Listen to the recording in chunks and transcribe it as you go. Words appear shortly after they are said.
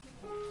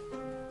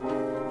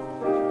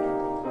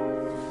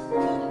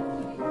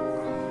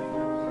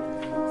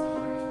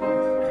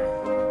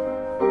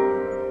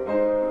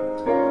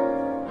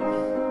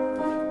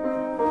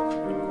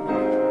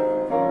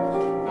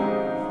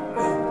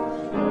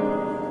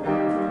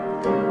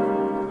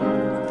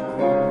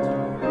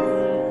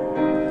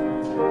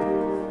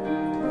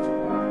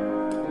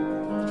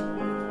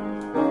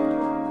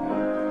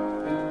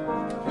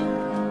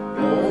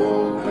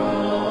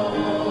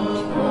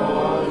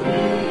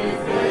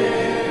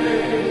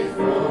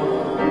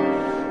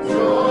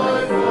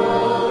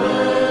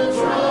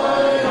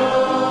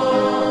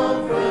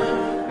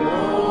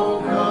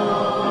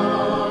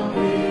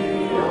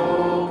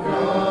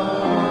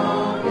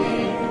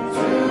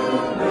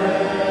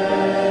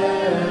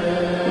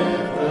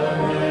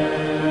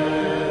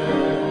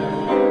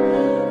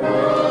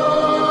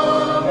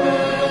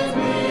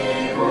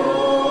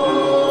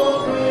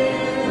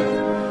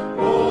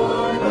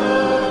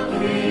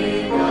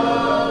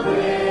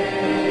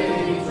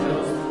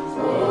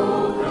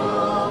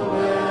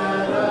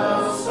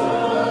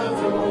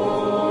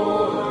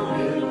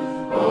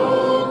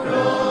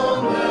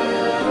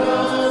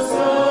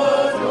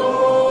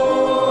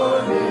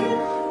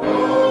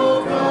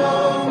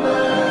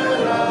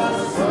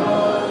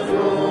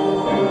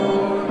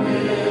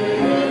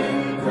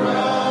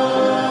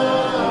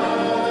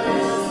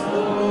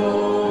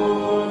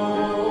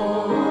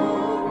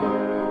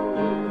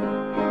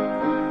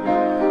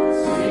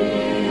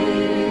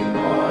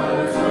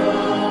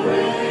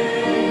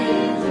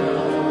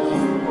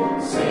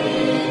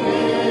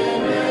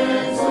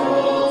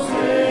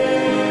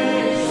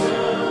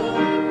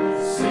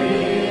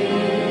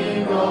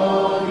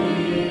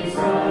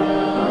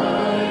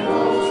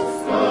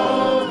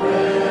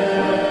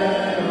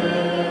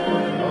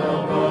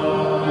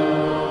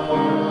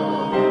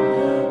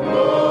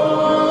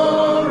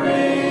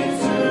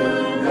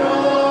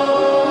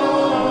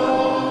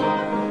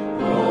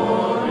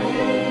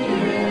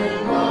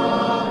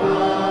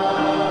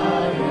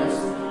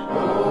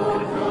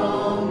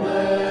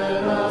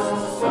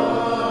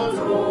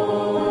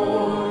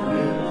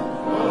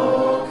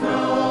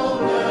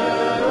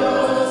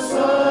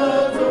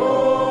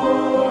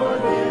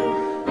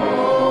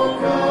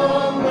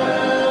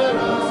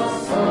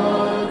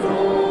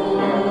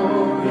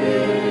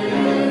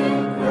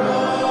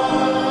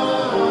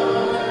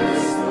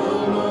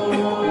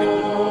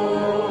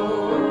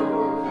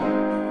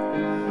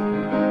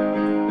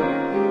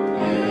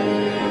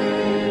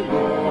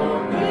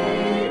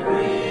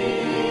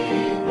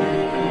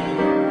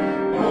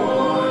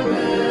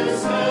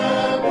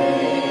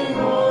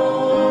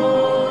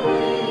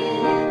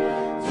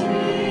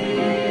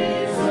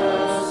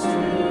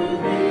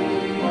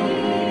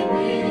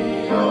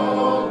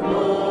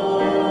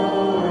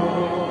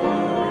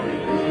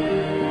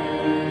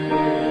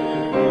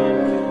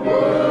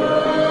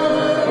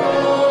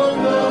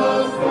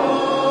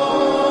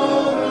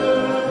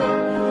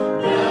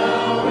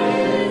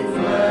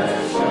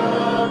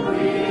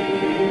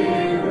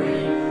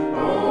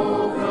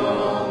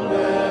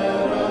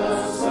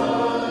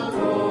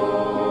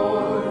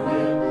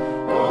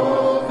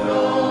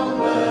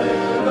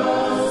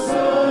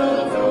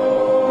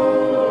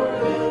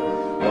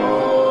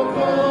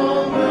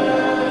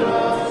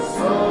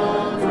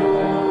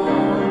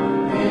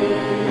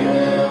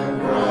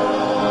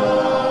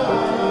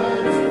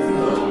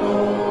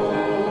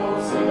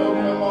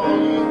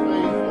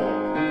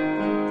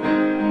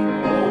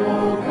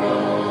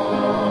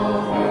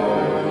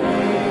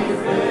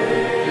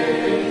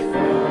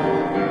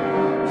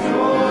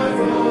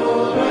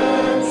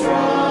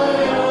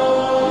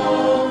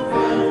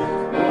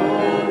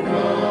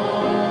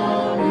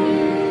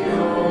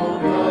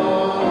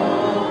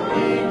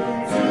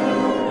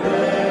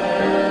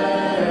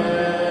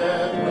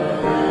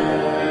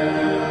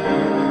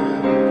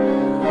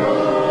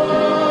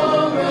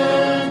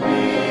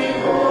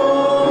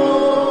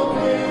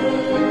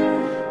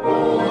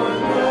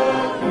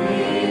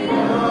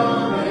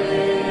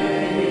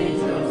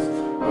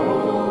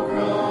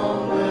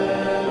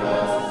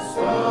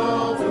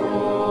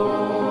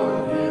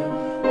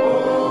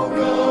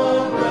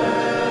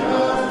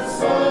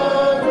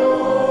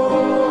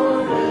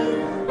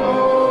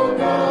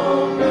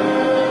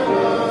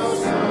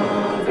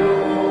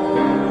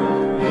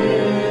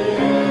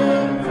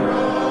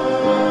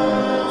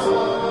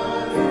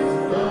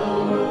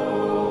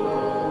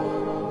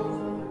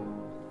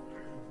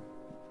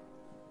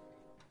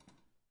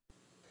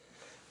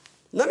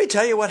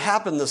tell you what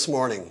happened this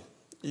morning.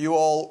 You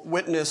all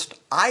witnessed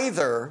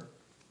either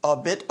a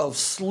bit of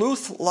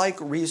sleuth-like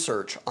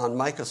research on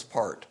Micah's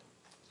part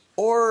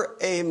or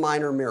a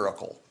minor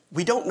miracle.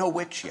 We don't know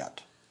which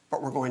yet,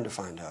 but we're going to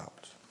find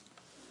out.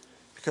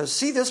 Because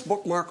see this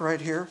bookmark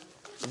right here?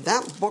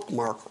 That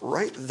bookmark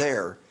right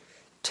there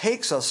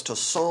takes us to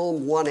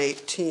Psalm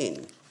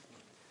 118.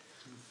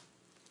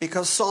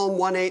 Because Psalm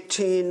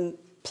 118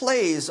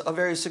 plays a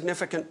very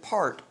significant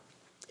part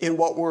in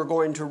what we're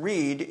going to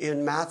read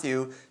in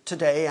Matthew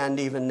today and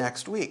even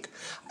next week.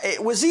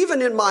 It was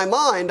even in my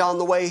mind on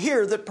the way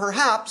here that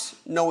perhaps,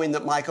 knowing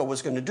that Micah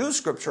was going to do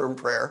scripture and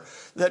prayer,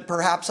 that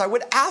perhaps I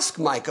would ask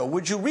Micah,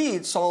 would you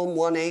read Psalm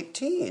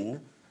 118?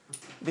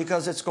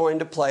 Because it's going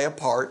to play a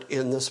part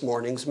in this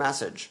morning's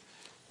message.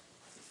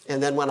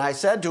 And then when I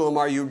said to him,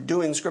 are you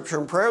doing scripture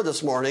and prayer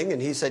this morning?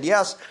 And he said,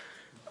 yes.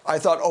 I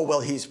thought, oh,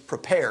 well, he's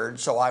prepared,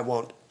 so I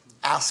won't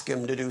ask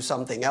him to do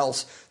something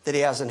else that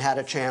he hasn't had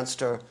a chance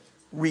to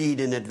read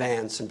in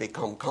advance and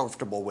become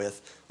comfortable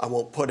with. I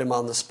won't put him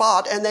on the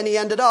spot. And then he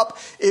ended up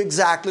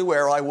exactly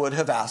where I would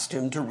have asked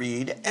him to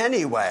read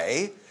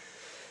anyway,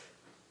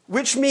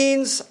 which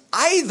means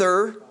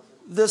either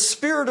the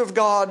Spirit of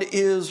God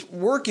is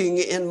working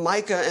in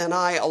Micah and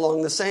I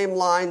along the same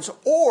lines,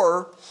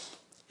 or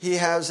he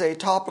has a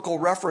topical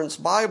reference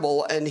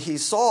Bible and he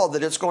saw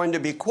that it's going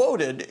to be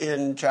quoted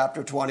in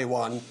chapter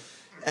 21,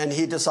 and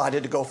he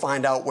decided to go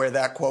find out where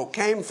that quote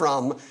came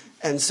from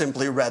and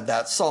simply read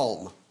that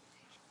psalm.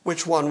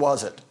 Which one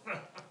was it?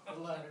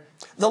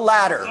 The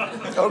latter.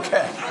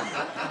 Okay.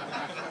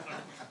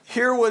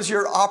 Here was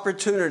your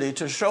opportunity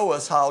to show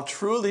us how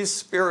truly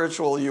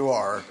spiritual you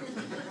are.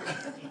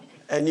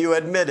 And you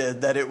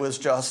admitted that it was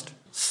just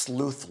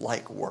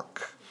sleuth-like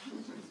work.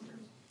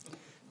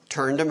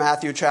 Turn to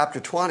Matthew chapter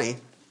 20.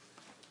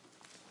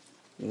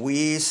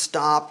 We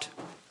stopped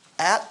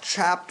at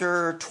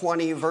chapter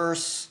 20,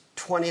 verse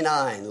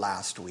 29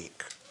 last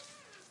week.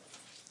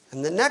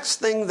 And the next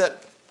thing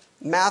that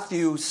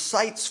Matthew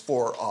cites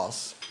for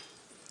us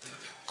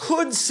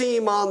could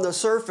seem on the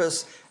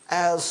surface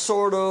as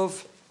sort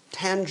of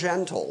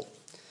tangential,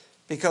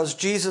 because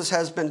Jesus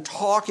has been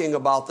talking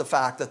about the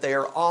fact that they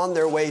are on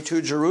their way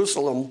to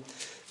Jerusalem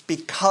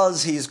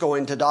because he's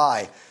going to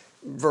die.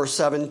 Verse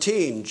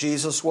 17,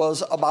 Jesus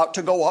was about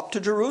to go up to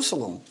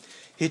Jerusalem.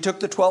 He took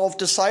the 12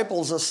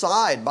 disciples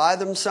aside by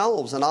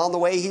themselves, and on the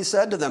way he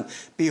said to them,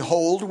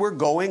 behold, we're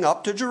going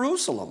up to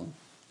Jerusalem.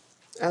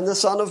 And the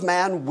Son of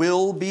Man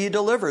will be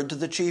delivered to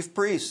the chief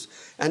priests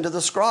and to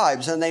the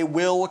scribes, and they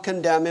will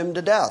condemn him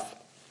to death.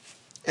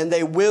 And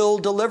they will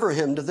deliver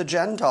him to the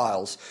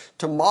Gentiles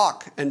to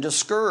mock and to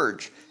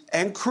scourge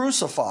and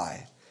crucify.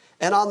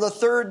 And on the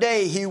third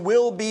day he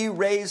will be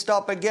raised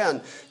up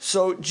again.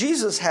 So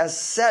Jesus has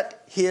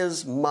set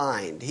his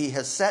mind. He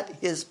has set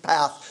his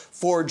path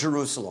for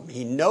Jerusalem.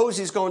 He knows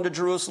he's going to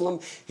Jerusalem.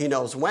 He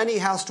knows when he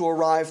has to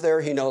arrive there.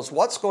 He knows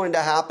what's going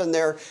to happen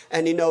there.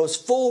 And he knows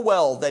full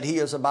well that he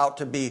is about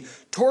to be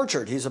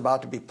tortured. He's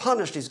about to be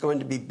punished. He's going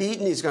to be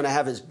beaten. He's going to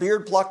have his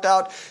beard plucked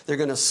out. They're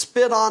going to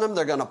spit on him.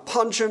 They're going to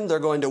punch him. They're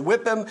going to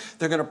whip him.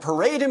 They're going to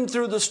parade him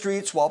through the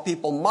streets while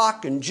people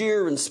mock and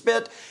jeer and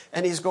spit.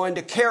 And he's going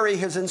to carry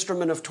his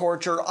instrument of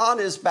torture on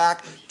his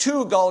back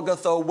to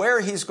Golgotha,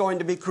 where he's going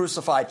to be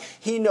crucified.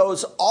 He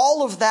knows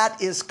all of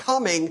that is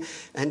coming,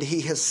 and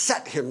he has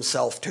set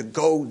himself to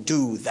go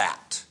do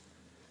that.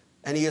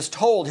 And he has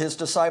told his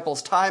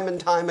disciples time and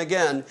time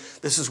again,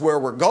 this is where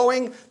we're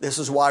going, this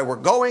is why we're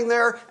going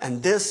there,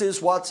 and this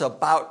is what's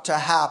about to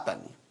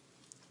happen.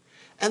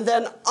 And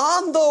then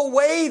on the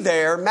way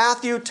there,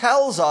 Matthew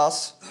tells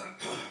us,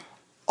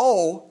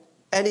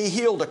 and he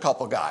healed a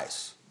couple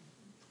guys.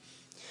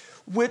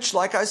 Which,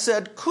 like I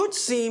said, could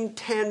seem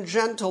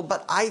tangential,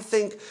 but I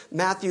think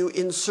Matthew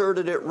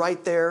inserted it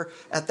right there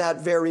at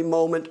that very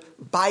moment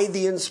by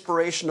the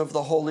inspiration of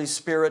the Holy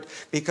Spirit,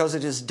 because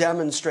it is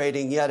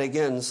demonstrating yet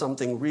again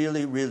something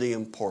really, really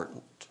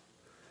important,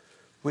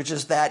 which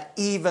is that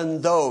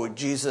even though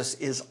Jesus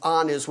is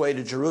on his way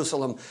to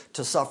Jerusalem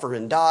to suffer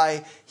and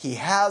die, he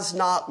has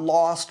not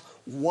lost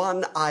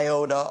one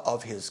iota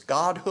of his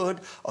godhood,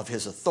 of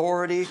his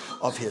authority,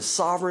 of his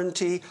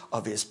sovereignty,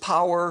 of his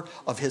power,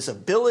 of his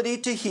ability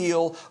to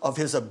heal, of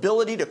his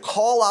ability to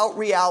call out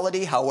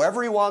reality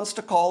however he wants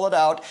to call it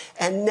out.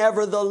 And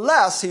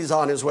nevertheless, he's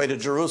on his way to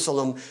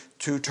Jerusalem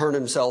to turn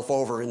himself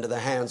over into the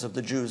hands of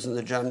the Jews and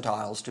the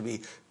Gentiles to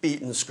be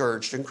beaten,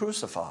 scourged, and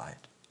crucified.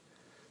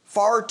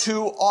 Far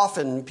too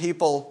often,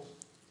 people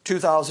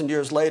 2,000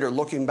 years later,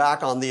 looking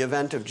back on the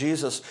event of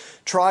Jesus,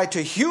 try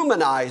to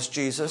humanize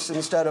Jesus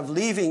instead of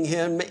leaving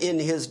him in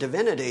his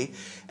divinity.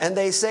 And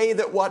they say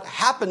that what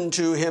happened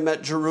to him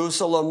at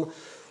Jerusalem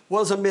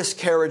was a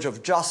miscarriage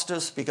of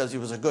justice because he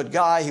was a good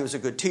guy, he was a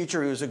good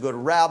teacher, he was a good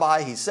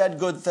rabbi, he said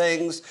good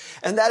things,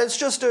 and that it's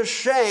just a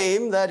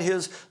shame that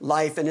his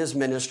life and his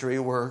ministry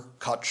were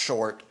cut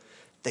short.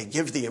 They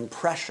give the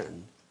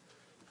impression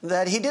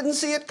that he didn't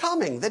see it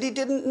coming, that he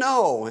didn't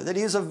know, that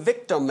he is a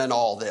victim in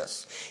all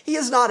this. He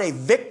is not a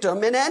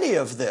victim in any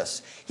of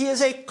this. He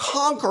is a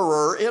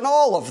conqueror in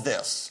all of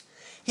this.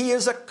 He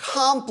is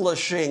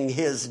accomplishing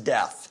his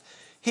death.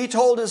 He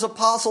told his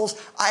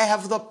apostles, I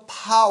have the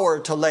power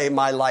to lay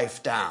my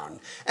life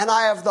down, and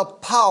I have the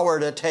power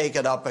to take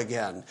it up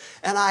again,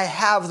 and I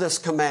have this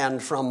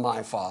command from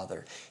my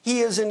Father.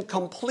 He is in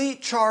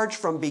complete charge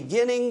from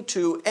beginning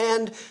to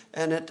end,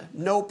 and at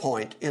no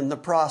point in the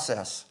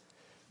process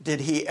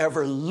did he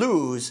ever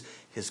lose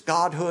his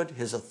godhood,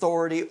 his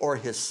authority, or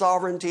his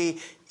sovereignty.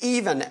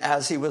 Even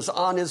as he was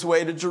on his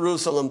way to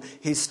Jerusalem,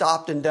 he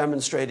stopped and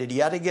demonstrated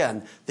yet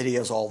again that he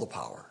has all the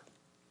power.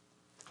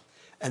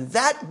 And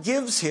that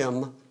gives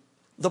him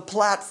the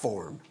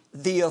platform,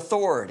 the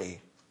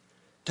authority,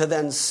 to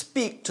then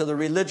speak to the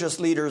religious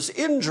leaders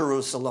in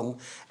Jerusalem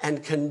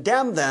and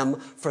condemn them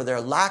for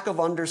their lack of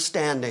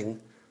understanding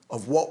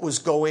of what was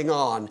going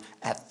on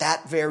at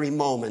that very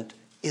moment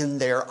in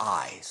their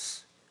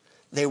eyes.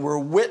 They were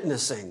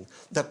witnessing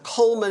the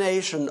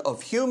culmination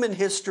of human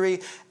history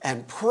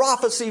and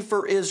prophecy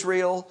for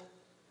Israel.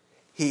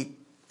 He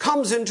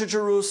comes into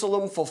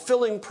Jerusalem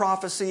fulfilling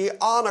prophecy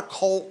on a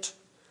colt.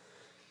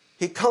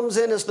 He comes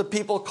in, as the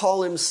people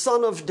call him,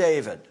 Son of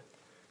David,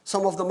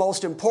 some of the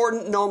most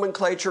important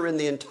nomenclature in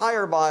the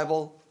entire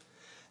Bible,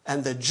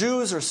 and the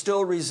Jews are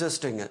still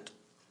resisting it.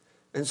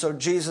 And so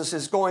Jesus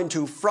is going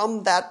to,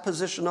 from that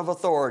position of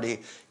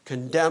authority,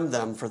 condemn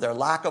them for their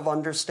lack of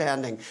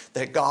understanding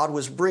that God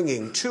was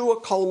bringing to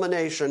a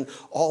culmination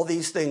all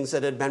these things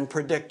that had been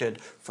predicted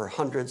for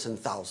hundreds and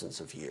thousands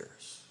of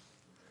years.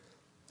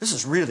 This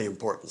is really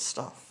important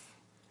stuff.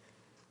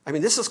 I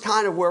mean, this is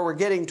kind of where we're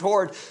getting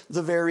toward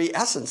the very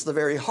essence, the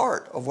very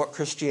heart of what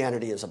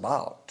Christianity is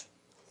about.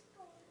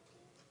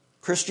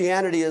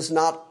 Christianity is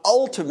not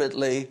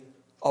ultimately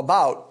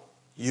about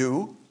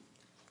you.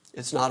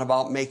 It's not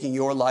about making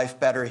your life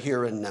better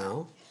here and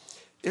now.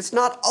 It's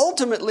not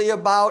ultimately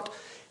about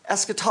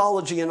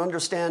eschatology and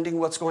understanding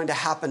what's going to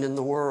happen in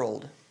the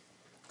world.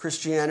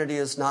 Christianity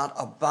is not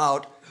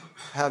about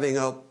having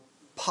a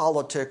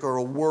politic or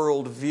a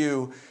world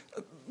view.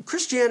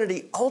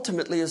 Christianity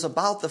ultimately is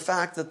about the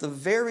fact that the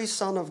very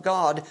Son of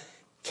God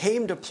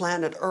came to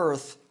planet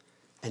Earth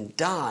and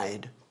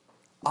died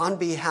on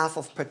behalf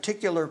of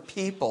particular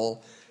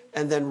people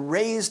and then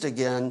raised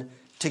again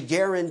to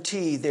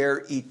guarantee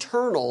their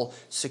eternal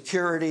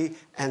security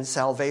and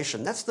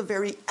salvation. That's the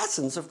very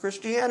essence of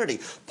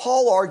Christianity.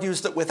 Paul argues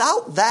that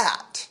without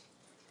that,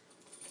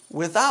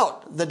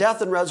 without the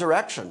death and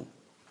resurrection,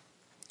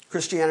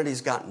 Christianity's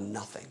got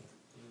nothing.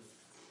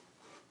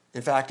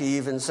 In fact, he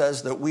even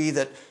says that we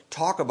that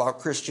talk about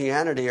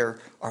Christianity are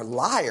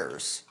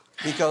liars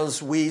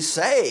because we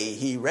say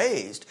he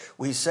raised.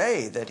 We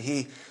say that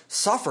he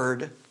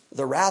suffered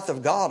the wrath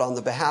of God on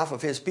the behalf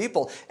of his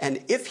people.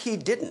 And if he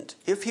didn't,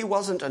 if he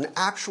wasn't an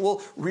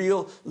actual,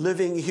 real,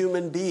 living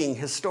human being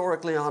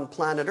historically on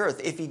planet Earth,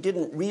 if he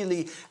didn't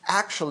really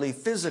actually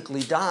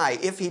physically die,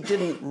 if he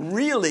didn't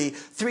really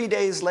 3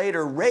 days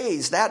later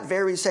raise that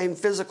very same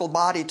physical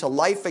body to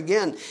life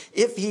again,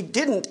 if he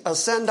didn't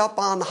ascend up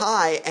on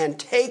high and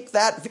take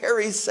that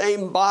very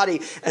same body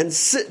and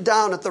sit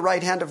down at the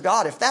right hand of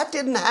God, if that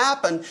didn't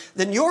happen,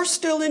 then you're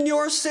still in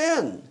your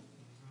sin.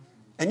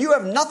 And you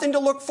have nothing to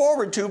look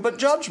forward to but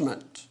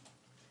judgment.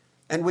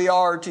 And we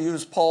are, to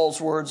use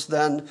Paul's words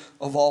then,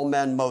 of all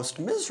men most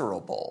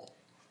miserable.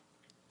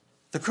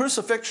 The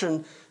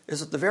crucifixion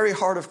is at the very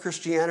heart of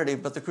Christianity,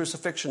 but the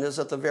crucifixion is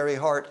at the very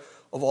heart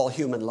of all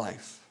human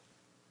life.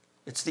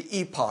 It's the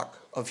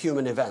epoch of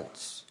human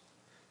events.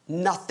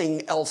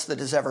 Nothing else that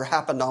has ever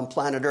happened on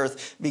planet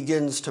Earth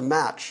begins to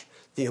match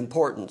the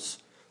importance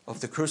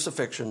of the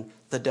crucifixion,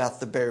 the death,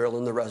 the burial,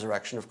 and the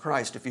resurrection of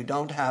Christ. If you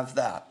don't have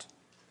that,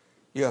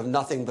 you have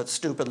nothing but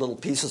stupid little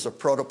pieces of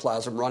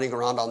protoplasm running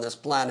around on this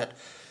planet,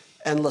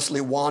 endlessly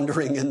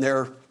wandering in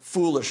their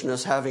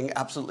foolishness, having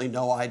absolutely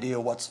no idea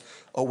what's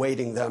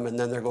awaiting them, and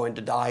then they're going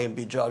to die and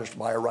be judged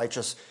by a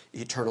righteous,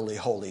 eternally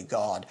holy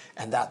God.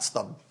 And that's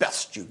the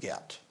best you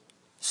get.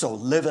 So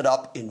live it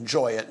up,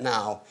 enjoy it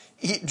now.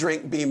 Eat,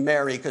 drink, be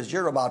merry, because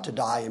you're about to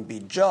die and be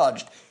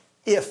judged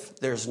if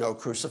there's no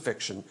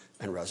crucifixion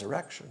and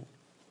resurrection.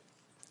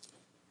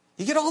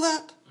 You get all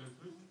that?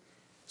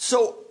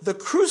 So the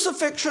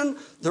crucifixion,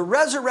 the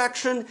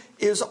resurrection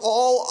is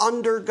all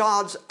under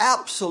God's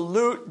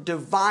absolute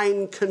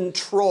divine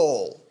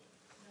control.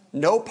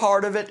 No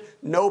part of it,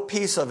 no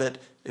piece of it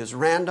is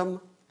random.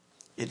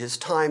 It is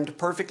timed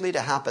perfectly to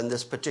happen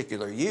this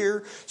particular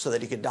year so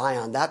that he could die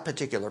on that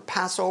particular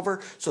Passover,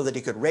 so that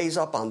he could raise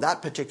up on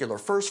that particular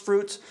first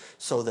fruits,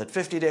 so that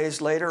 50 days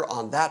later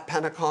on that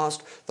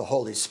Pentecost, the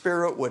Holy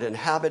Spirit would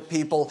inhabit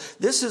people.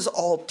 This is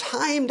all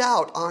timed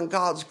out on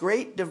God's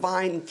great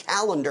divine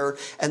calendar,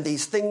 and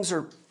these things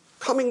are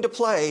coming to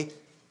play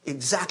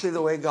exactly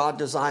the way God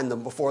designed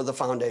them before the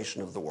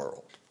foundation of the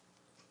world.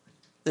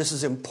 This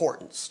is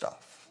important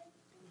stuff.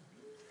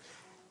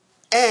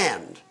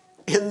 And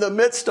in the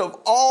midst of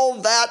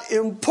all that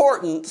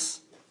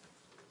importance,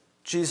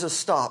 Jesus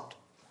stopped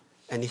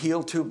and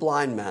healed 2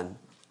 blind men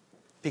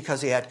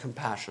because he had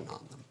compassion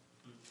on them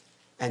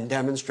and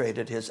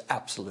demonstrated his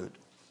absolute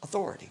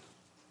authority.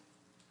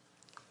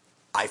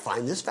 I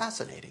find this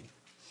fascinating.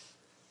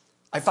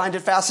 I find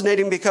it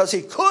fascinating because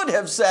he could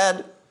have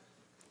said,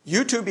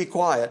 "You two be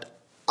quiet.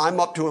 I'm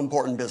up to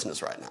important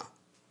business right now.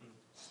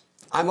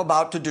 I'm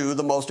about to do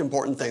the most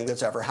important thing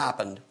that's ever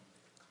happened.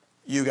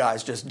 You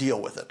guys just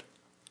deal with it.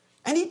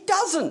 And he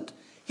doesn't.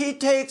 He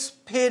takes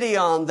pity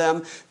on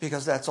them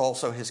because that's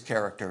also his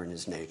character and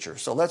his nature.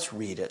 So let's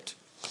read it.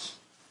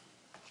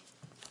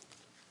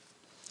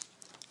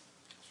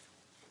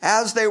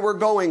 As they were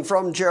going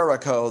from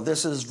Jericho,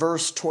 this is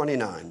verse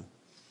 29.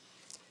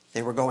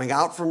 They were going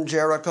out from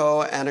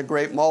Jericho, and a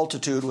great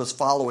multitude was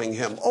following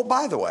him. Oh,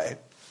 by the way,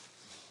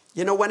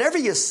 whenever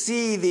you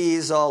see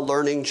these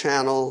Learning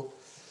Channel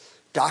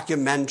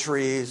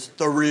documentaries,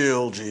 the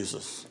real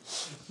Jesus,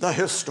 the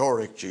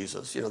historic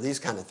Jesus, these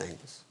kind of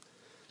things,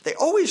 they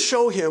always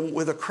show him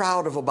with a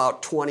crowd of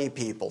about 20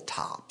 people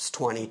tops,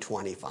 20,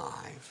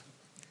 25.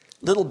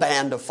 Little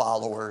band of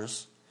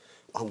followers.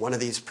 On one of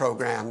these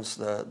programs,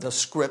 the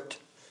script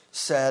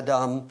said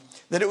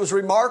that it was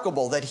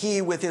remarkable that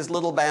he, with his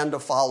little band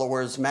of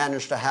followers,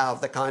 managed to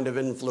have the kind of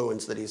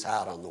influence that he's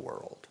had on the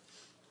world.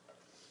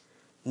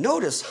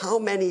 Notice how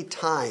many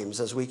times,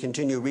 as we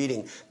continue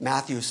reading,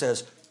 Matthew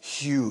says,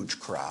 huge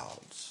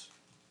crowds.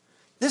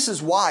 This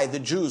is why the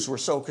Jews were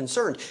so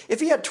concerned. If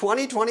he had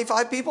 20,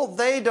 25 people,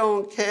 they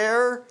don't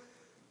care.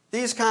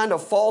 These kind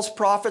of false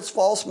prophets,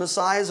 false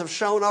messiahs have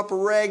shown up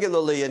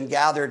regularly and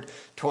gathered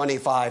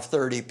 25,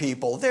 30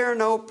 people. They're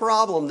no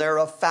problem. They're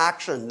a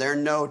faction. They're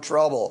no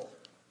trouble.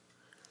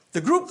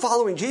 The group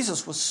following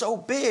Jesus was so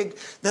big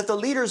that the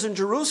leaders in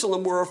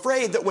Jerusalem were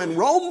afraid that when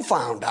Rome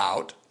found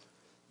out,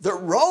 that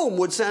Rome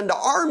would send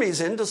armies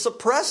in to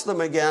suppress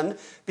them again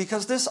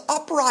because this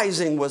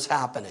uprising was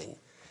happening.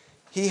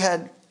 He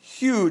had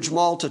huge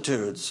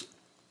multitudes.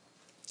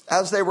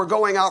 As they were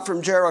going out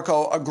from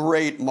Jericho, a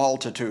great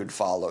multitude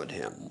followed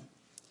him.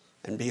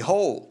 And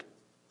behold,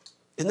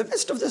 in the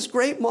midst of this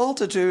great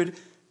multitude,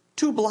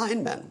 2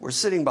 blind men were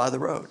sitting by the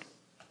road.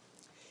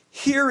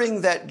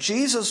 Hearing that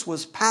Jesus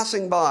was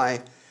passing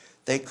by,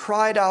 they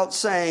cried out,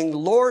 saying,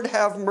 "Lord,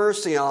 have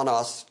mercy on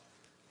us,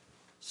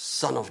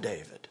 Son of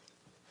David."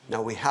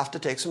 Now we have to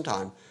take some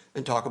time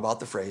and talk about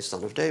the phrase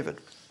Son of David,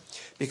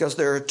 because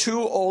there are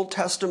 2 Old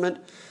Testament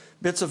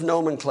bits of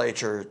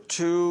nomenclature,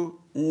 2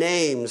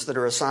 names that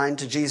are assigned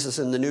to Jesus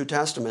in the New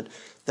Testament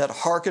that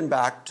harken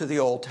back to the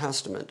Old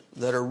Testament,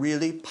 that are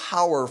really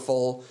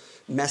powerful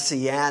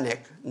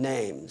messianic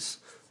names.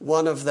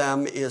 One of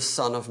them is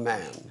Son of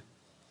Man,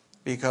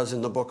 because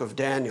in the book of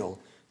Daniel,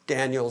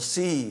 Daniel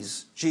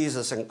sees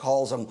Jesus and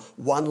calls him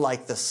one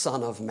like the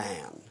Son of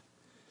Man.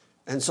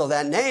 And so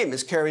that name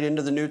is carried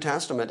into the New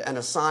Testament and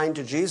assigned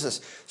to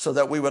Jesus so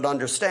that we would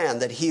understand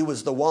that he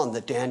was the one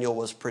that Daniel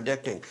was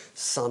predicting,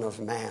 Son of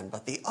Man.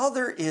 But the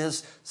other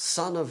is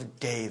Son of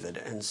David.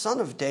 And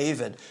Son of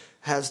David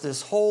has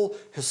this whole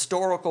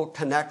historical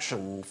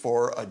connection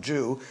for a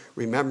Jew.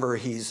 Remember,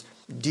 he's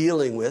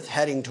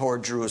heading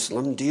toward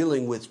Jerusalem,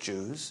 dealing with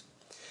Jews.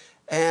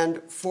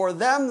 And for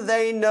them,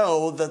 they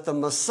know that the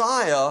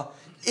Messiah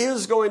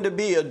is going to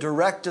be a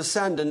direct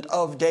descendant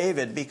of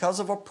David because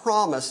of a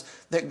promise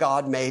that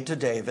God made to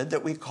David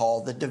that we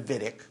call the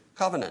Davidic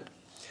covenant.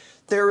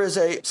 There is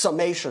a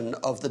summation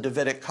of the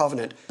Davidic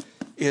covenant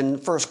in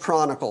 1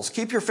 Chronicles.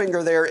 Keep your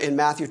finger there in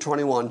Matthew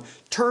 21.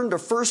 Turn to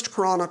 1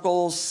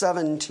 Chronicles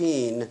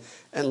 17,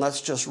 and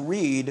let's just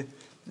read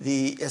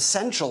the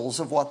essentials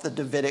of what the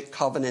Davidic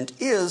covenant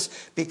is,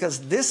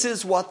 because this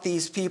is what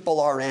these people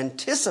are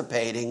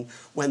anticipating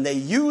when they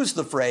use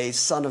the phrase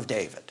Son of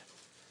David.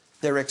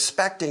 They're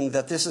expecting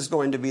that this is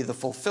going to be the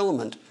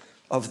fulfillment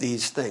of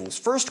these things.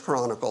 1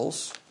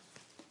 Chronicles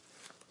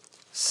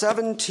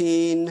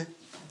 17,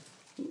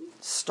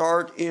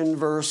 start in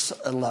verse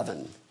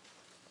 11.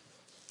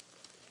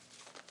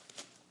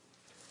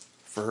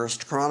 1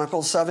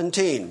 Chronicles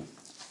 17,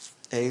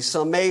 a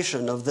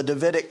summation of the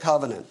Davidic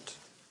covenant.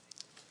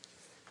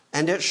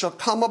 "And it shall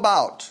come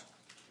about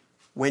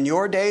when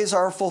your days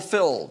are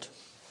fulfilled,"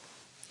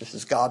 this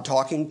is God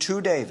talking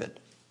to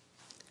David,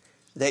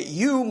 "that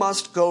you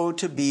must go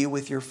to be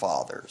with your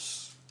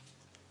fathers."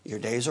 Your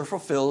days are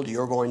fulfilled,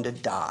 you're going to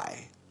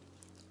die.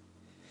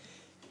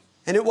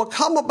 "And it will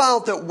come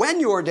about that when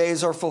your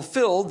days are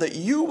fulfilled, that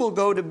you will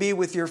go to be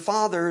with your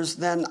fathers,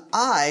 then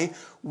I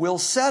will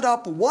set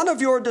up one of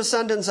your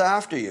descendants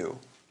after you,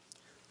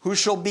 who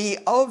shall be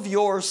of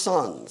your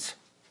sons."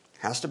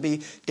 Has to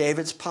be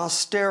David's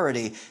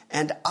posterity.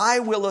 "And I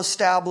will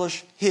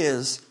establish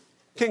his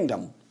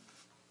kingdom."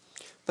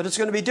 But it's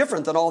going to be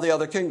different than all the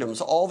other kingdoms.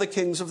 All the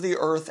kings of the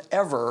earth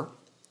ever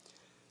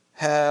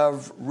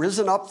have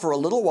risen up for a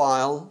little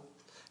while,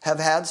 have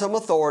had some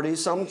authority,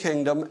 some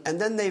kingdom, and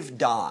then they've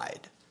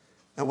died.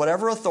 And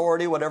whatever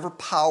authority, whatever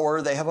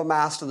power they have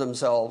amassed to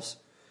themselves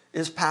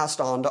is passed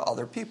on to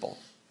other people.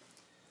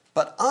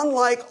 But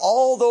unlike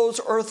all those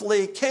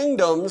earthly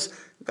kingdoms,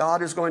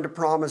 God is going to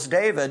promise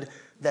David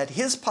that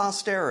his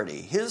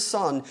posterity, his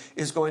son,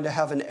 is going to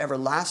have an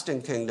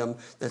everlasting kingdom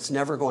that's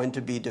never going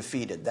to be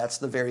defeated. That's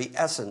the very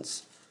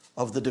essence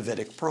of the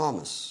Davidic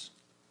promise.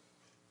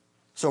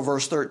 So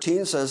verse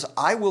 13 says,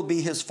 "I will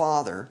be his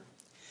father.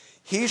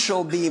 He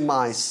shall be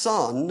my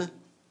son."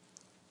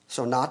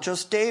 So not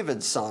just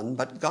David's son,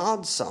 but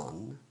God's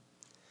son.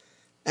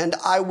 And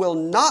I will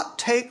not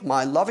take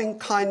my loving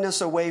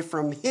kindness away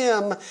from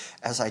him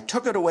as I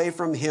took it away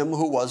from him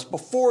who was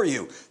before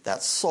you.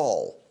 That's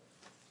Saul.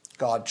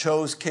 God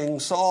chose King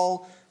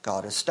Saul,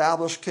 God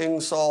established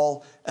King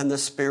Saul, and the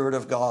Spirit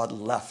of God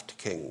left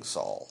King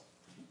Saul.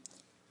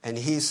 And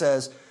he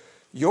says,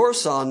 your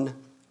son,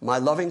 my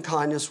loving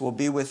kindness will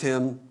be with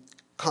him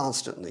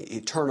constantly,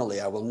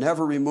 eternally. I will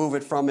never remove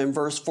it from him.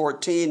 Verse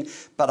 14,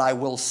 but I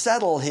will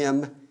settle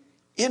him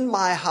in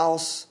my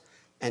house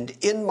and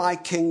in my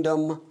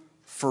kingdom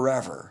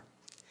forever,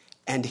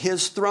 and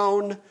his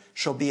throne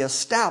shall be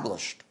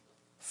established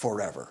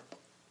forever.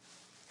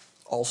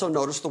 Also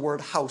notice the word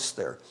house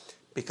there,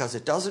 because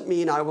it doesn't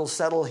mean I will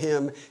settle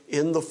him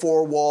in the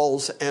four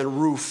walls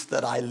and roof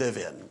that I live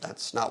in.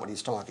 That's not what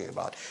he's talking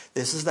about.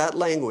 This is that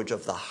language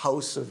of the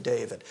house of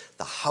David,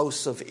 the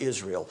house of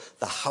Israel,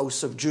 the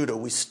house of Judah.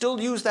 We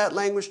still use that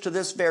language to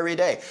this very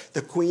day.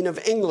 The Queen of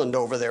England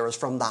over there is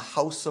from the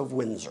House of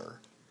Windsor.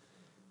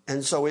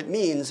 And so it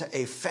means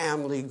a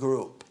family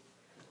group.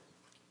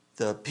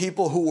 The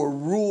people who were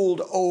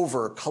ruled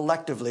over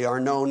collectively are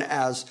known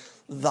as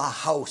the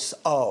house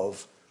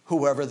of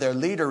whoever their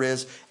leader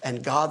is.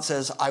 And God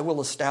says, I will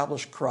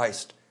establish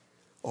Christ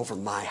over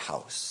my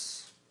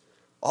house.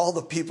 All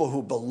the people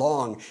who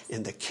belong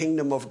in the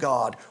kingdom of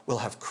God will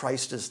have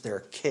Christ as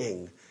their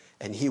king,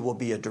 and he will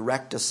be a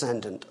direct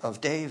descendant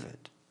of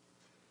David.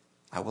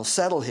 I will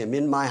settle him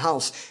in my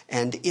house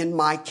and in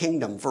my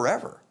kingdom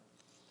forever.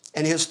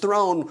 And his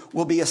throne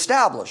will be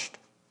established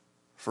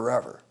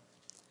forever.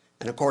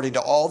 And according to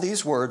all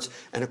these words,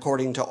 and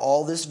according to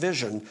all this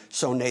vision,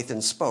 so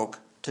Nathan spoke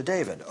to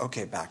David.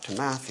 Okay, back to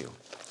Matthew.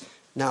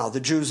 Now, the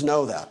Jews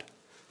know that.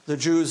 The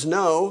Jews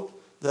know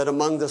that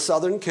among the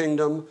southern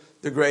kingdom,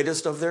 the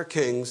greatest of their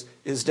kings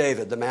is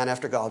David, the man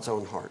after God's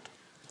own heart.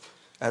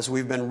 As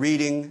we've been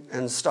reading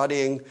and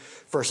studying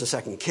 1st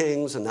and 2nd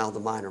Kings and now the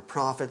minor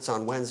prophets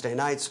on Wednesday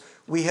nights,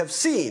 we have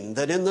seen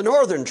that in the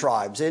northern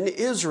tribes, in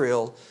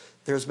Israel,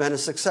 there's been a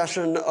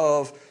succession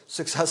of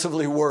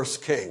successively worse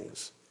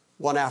kings,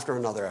 one after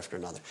another after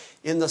another.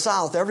 In the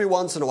south, every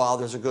once in a while,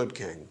 there's a good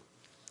king.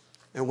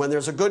 And when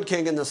there's a good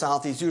king in the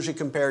south, he's usually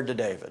compared to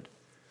David,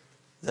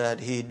 that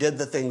he did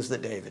the things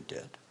that David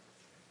did.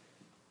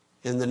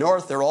 In the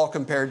north, they're all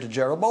compared to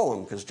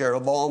Jeroboam, because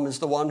Jeroboam is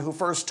the one who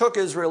first took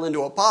Israel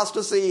into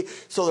apostasy,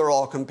 so they're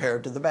all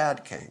compared to the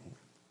bad king.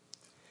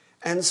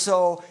 And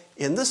so,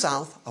 in the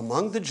south,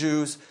 among the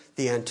Jews,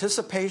 the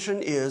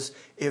anticipation is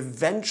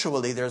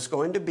eventually there's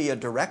going to be a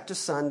direct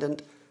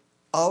descendant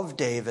of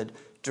David,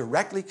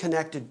 directly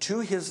connected to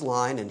his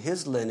line and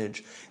his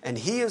lineage, and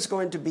he is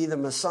going to be the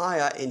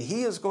Messiah, and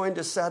he is going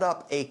to set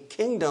up a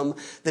kingdom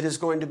that is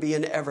going to be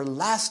an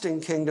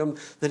everlasting kingdom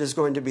that is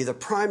going to be the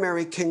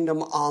primary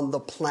kingdom on the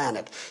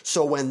planet.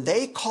 So when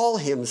they call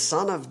him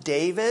Son of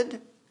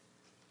David,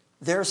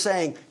 they're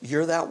saying,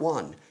 you're that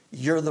one.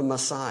 You're the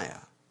Messiah.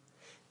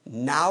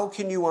 Now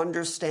can you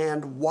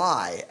understand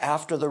why,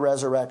 after the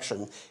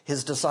resurrection,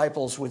 his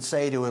disciples would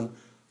say to him,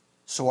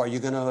 so are you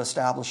going to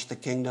establish the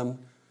kingdom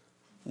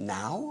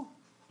now?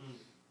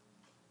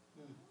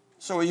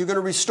 So are you going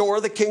to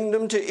restore the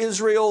kingdom to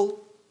Israel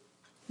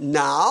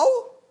now?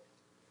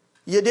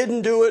 You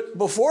didn't do it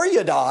before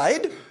you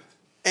died,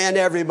 and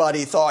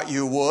everybody thought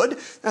you would.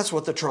 That's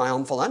what the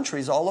triumphal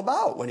entry is all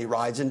about when he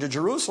rides into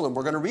Jerusalem.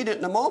 We're going to read it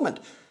in a moment.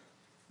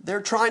 They're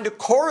trying to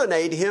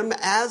coronate him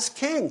as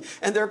king.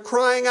 And they're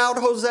crying out,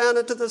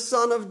 Hosanna to the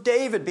Son of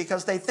David,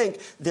 because they think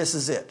this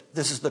is it.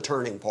 This is the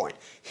turning point.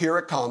 Here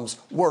it comes.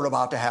 We're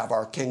about to have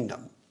our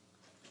kingdom.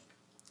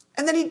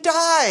 And then he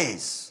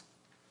dies.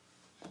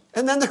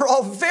 And then they're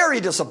all very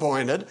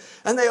disappointed.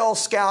 And they all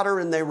scatter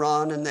and they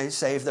run and they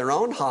save their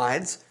own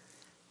hides.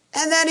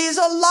 And then he's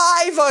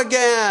alive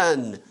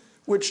again,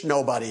 which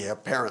nobody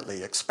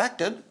apparently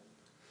expected.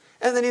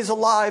 And then he's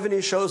alive and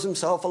he shows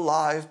himself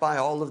alive by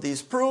all of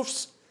these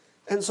proofs.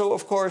 And so,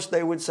 of course,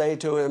 they would say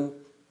to him,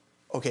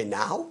 okay,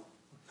 now?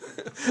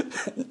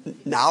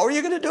 Now are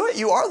you going to do it?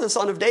 You are the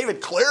Son of David.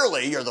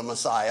 Clearly you're the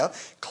Messiah.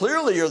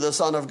 Clearly you're the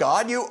Son of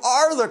God. You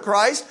are the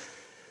Christ.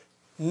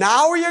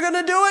 Now are you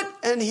going to do it?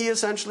 And he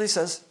essentially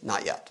says,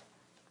 not yet.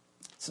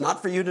 It's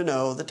not for you to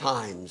know the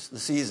times, the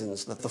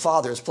seasons that the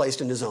Father has placed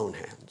in his own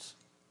hands.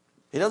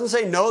 He doesn't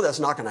say, no, that's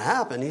not going to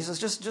happen. He says,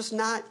 just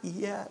not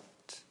yet.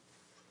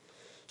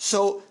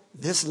 So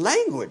this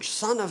language,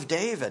 Son of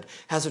David,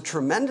 has a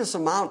tremendous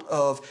amount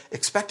of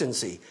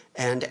expectancy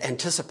and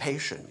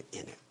anticipation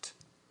in it.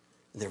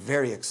 They're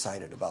very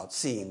excited about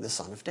seeing the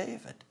Son of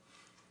David.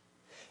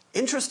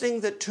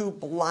 Interesting that two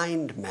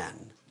blind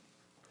men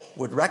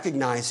would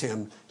recognize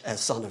him as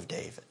Son of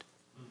David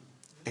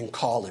and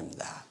call him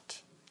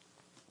that.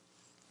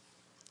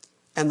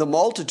 And the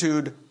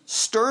multitude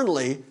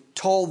sternly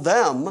told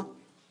them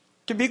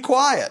to be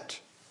quiet.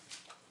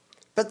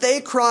 But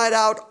they cried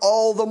out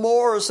all the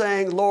more,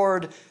 saying,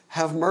 Lord,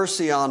 have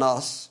mercy on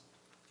us,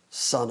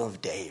 Son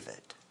of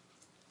David.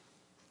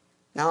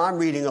 Now, I'm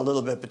reading a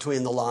little bit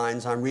between the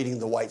lines. I'm reading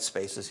the white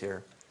spaces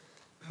here.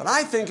 But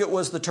I think it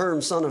was the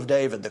term Son of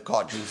David that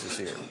caught Jesus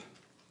here.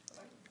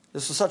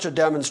 This is such a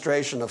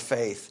demonstration of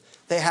faith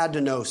They had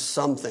to know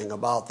something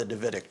about the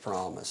Davidic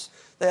promise.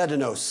 They had to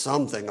know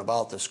something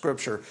about the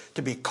Scripture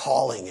to be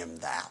calling him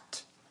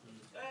that.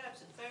 Perhaps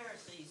the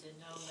Pharisees had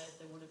known that,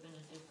 there would have been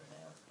a different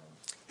outcome.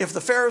 If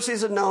the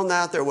Pharisees had known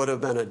that, there would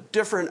have been a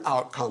different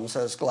outcome,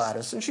 says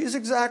Gladys. And she's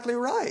exactly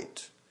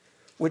right,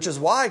 which is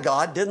why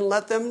God didn't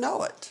let them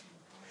know it.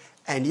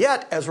 And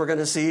yet, as we're going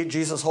to see,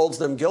 Jesus holds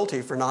them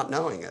guilty for not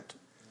knowing it.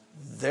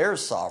 Their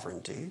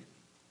sovereignty.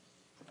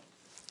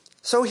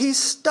 So he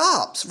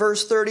stops,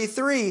 verse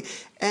 33,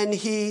 and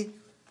he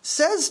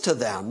says to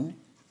them,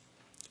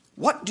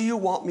 "What do you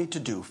want me to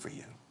do for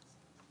you?"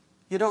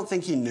 You don't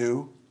think he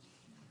knew?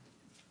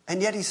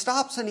 And yet he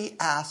stops and he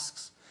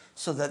asks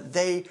so that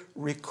they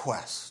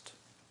request.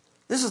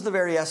 This is the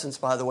very essence,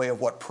 by the way, of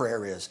what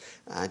prayer is.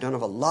 I don't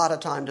have a lot of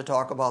time to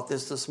talk about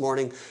this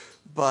morning,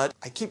 but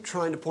I keep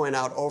trying to point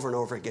out over and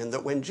over again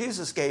that when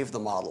Jesus gave the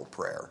model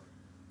prayer,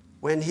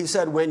 when he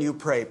said, "When you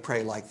pray,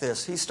 pray like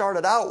this," he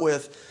started out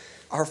with,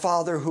 "Our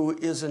Father who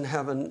is in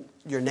heaven,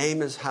 your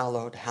name is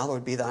hallowed,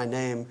 hallowed be thy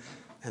name,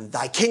 and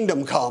thy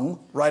kingdom come,"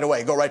 right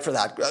away, go right for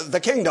that, the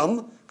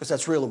kingdom, because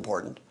that's real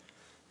important,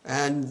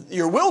 "and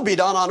your will be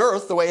done on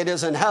earth the way it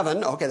is in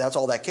heaven." Okay, that's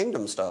all that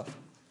kingdom stuff.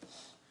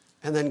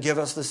 "And then give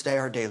us this day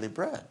our daily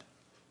bread.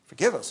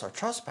 Forgive us our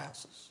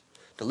trespasses.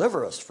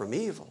 Deliver us from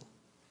evil."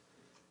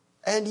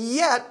 And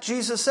yet,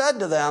 Jesus said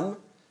to them,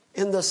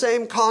 in the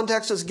same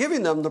context as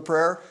giving them the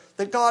prayer,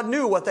 that God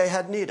knew what they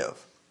had need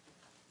of,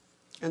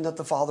 and that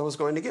the Father was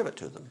going to give it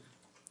to them.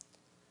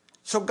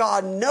 So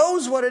God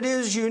knows what it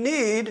is you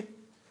need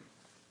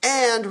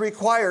and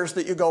requires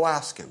that you go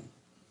ask him.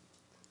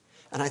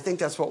 And I think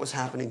that's what was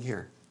happening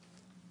here.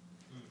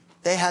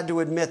 They had to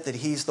admit that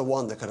he's the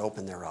one that could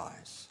open their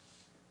eyes.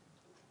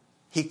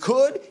 He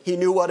could, he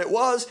knew what it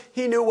was,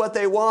 he knew what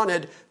they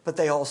wanted, but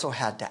they also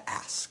had to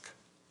ask.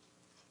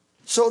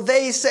 So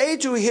they say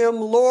to him,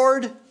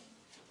 "Lord,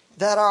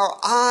 that our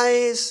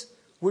eyes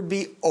would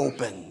be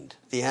opened."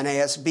 The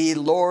NASB,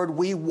 "Lord,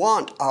 we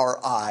want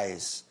our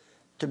eyes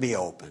to be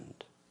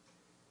opened."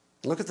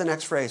 Look at the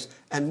next phrase,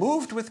 "and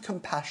moved with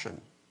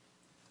compassion."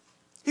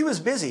 He was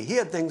busy. He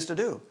had things to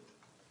do.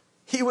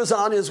 He was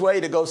on his way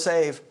to go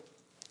save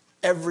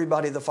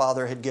everybody the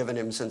Father had given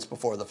him since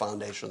before the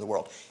foundation of the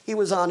world. He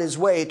was on his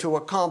way to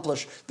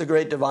accomplish the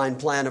great divine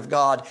plan of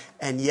God,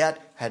 and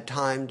yet had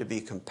time to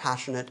be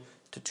compassionate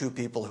to two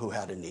people who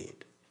had a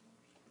need.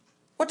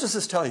 What does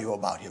this tell you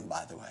about him,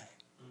 by the way?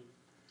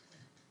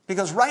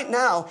 Because right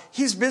now,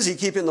 he's busy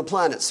keeping the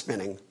planet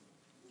spinning.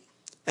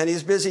 And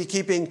he's busy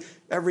keeping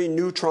every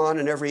neutron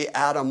and every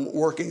atom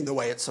working the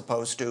way it's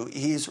supposed to.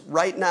 He's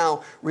right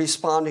now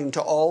responding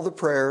to all the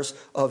prayers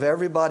of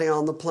everybody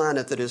on the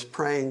planet that is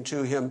praying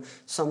to him,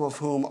 some of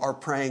whom are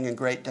praying in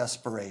great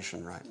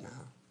desperation right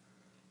now.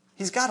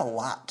 He's got a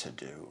lot to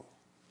do.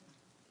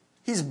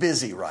 He's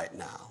busy right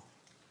now.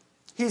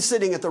 He's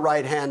sitting at the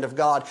right hand of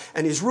God,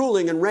 and he's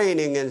ruling and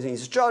reigning, and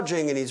he's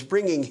judging, and he's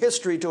bringing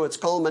history to its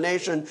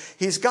culmination.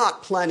 He's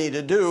got plenty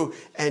to do,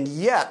 and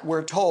yet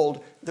we're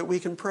told that we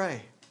can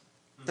pray,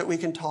 that we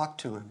can talk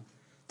to him,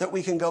 that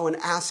we can go and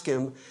ask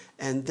him,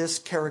 and this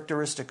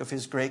characteristic of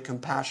his great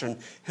compassion,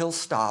 he'll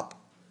stop,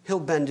 he'll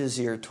bend his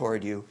ear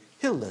toward you,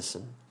 he'll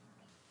listen.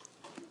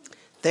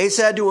 They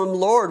said to him,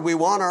 "Lord, we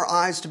want our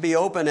eyes to be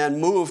open,"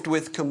 and moved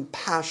with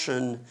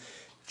compassion,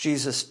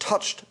 Jesus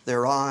touched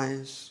their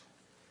eyes.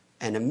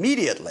 And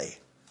immediately,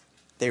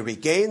 they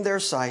regained their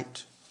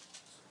sight.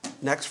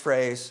 Next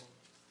phrase,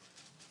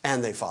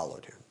 and they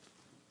followed him.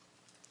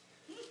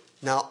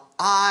 Now,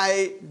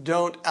 I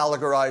don't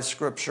allegorize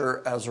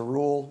Scripture as a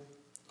rule.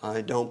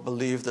 I don't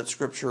believe that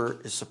Scripture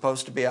is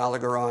supposed to be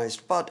allegorized.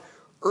 But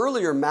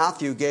earlier,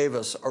 Matthew gave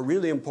us a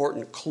really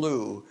important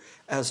clue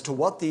as to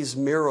what these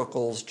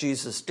miracles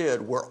Jesus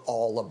did were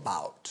all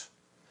about.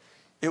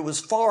 It was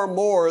far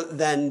more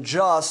than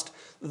just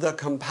the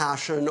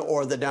compassion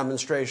or the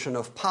demonstration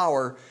of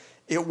power.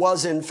 It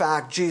was, in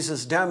fact,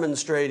 Jesus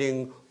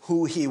demonstrating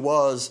who he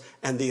was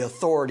and the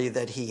authority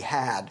that he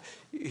had.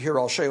 Here,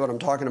 I'll show you what I'm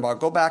talking about.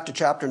 Go back to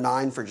chapter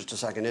 9 for just a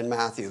second in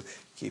Matthew.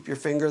 Keep your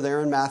finger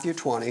there in Matthew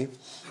 20.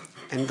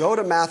 And go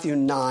to Matthew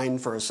 9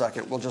 for a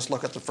second. We'll just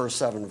look at the first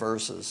 7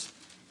 verses.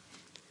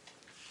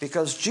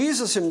 Because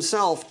Jesus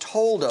himself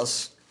told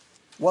us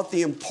what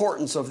the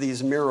importance of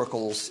these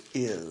miracles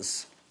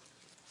is.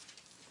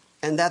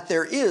 And that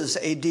there is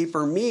a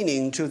deeper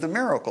meaning to the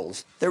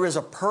miracles. There is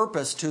a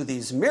purpose to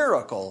these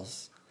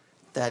miracles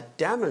that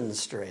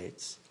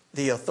demonstrates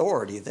the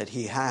authority that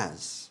he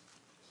has.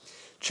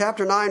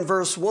 Chapter 9,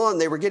 verse 1,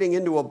 they were getting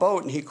into a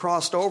boat, and he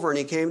crossed over, and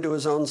he came to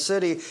his own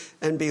city.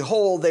 And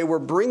behold, they were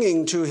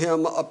bringing to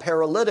him a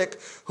paralytic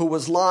who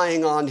was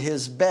lying on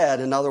his bed.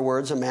 In other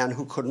words, a man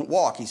who couldn't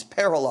walk. He's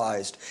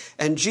paralyzed.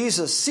 And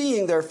Jesus,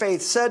 seeing their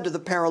faith, said to the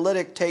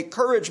paralytic, "Take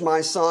courage,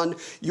 my son,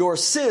 your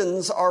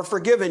sins are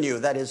forgiven you."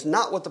 That is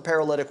not what the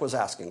paralytic was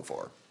asking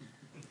for.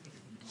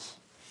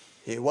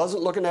 He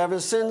wasn't looking to have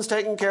his sins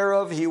taken care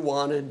of. He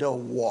wanted to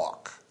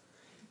walk.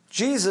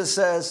 Jesus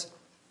says,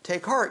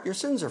 "Take heart, your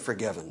sins are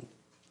forgiven."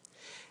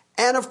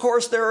 And of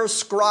course, there are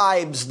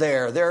scribes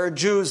there. There are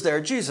Jews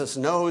there. Jesus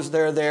knows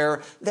they're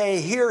there.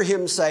 They hear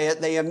him say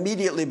it. They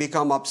immediately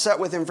become upset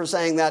with him for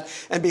saying that.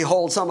 And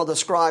behold, some of the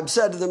scribes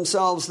said to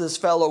themselves, this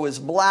fellow is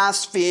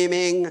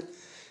blaspheming.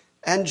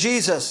 And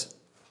Jesus,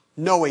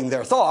 knowing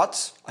their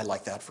thoughts, I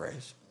like that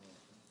phrase,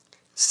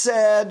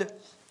 said,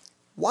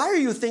 why are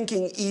you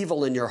thinking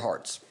evil in your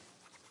hearts?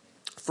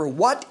 For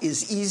what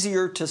is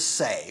easier to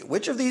say?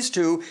 Which of these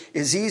two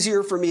is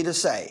easier for me to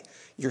say?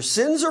 Your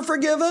sins are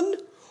forgiven,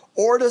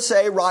 or to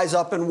say, rise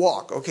up and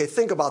walk. Okay,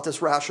 think about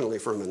this rationally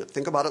for a minute.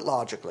 Think about it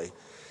logically.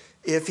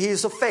 If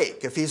he's a fake,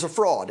 if he's a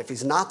fraud, if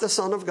he's not the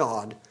Son of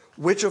God,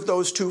 which of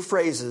those two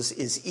phrases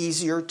is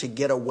easier to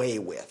get away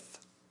with?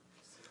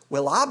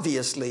 Well,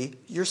 obviously,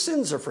 your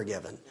sins are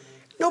forgiven.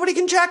 Nobody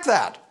can check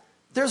that.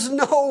 There's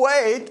no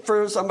way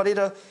for somebody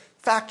to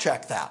fact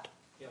check that.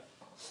 Yeah.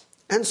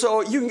 And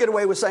so you can get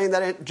away with saying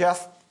that,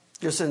 Jeff,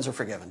 your sins are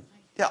forgiven.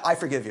 Yeah, I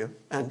forgive you.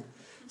 And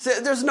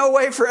there's no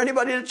way for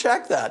anybody to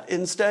check that.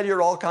 Instead,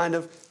 you're all kind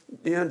of,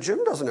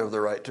 Jim doesn't have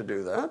the right to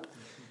do that.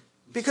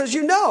 Because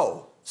you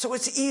know. So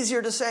it's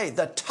easier to say.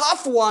 The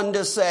tough one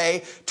to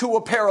say to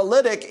a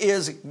paralytic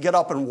is get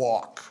up and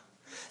walk.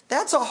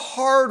 That's a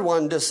hard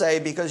one to say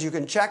because you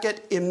can check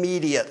it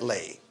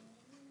immediately.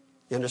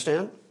 You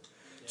understand?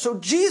 So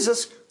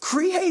Jesus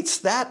creates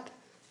that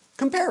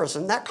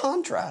comparison, that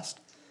contrast,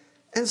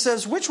 and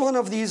says, which one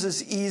of these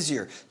is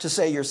easier? To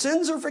say your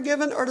sins are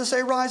forgiven or to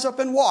say rise up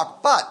and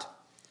walk? But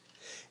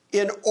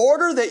in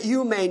order that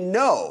you may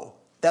know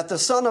that the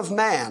Son of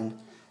Man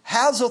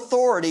has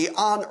authority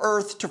on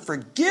earth to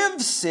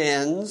forgive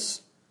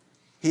sins,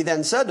 he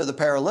then said to the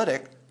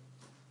paralytic,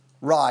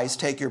 rise,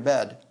 take your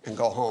bed, and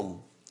go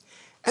home.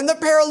 And the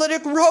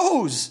paralytic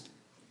rose,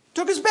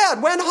 took his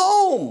bed, went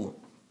home.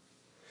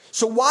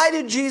 So why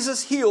did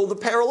Jesus heal the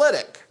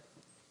paralytic?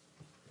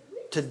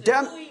 To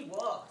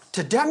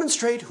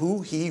demonstrate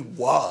who he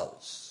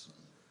was.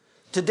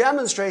 To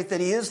demonstrate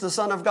that he is the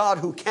Son of God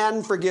who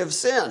can forgive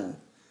sin.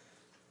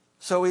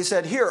 So he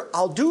said, here,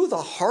 I'll do the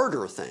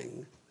harder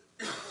thing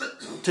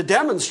to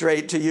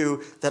demonstrate to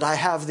you that I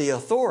have the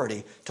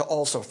authority to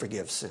also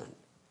forgive sin.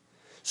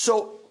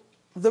 So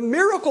the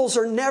miracles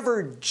are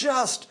never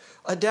just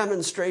a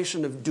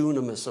demonstration of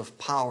dunamis, of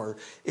power.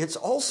 It's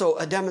also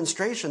a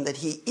demonstration that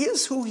he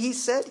is who he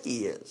said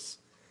he is.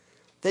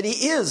 That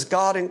he is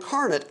God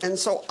incarnate. And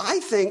so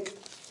I think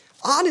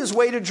on his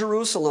way to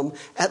Jerusalem,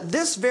 at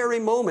this very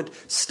moment,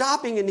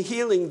 stopping and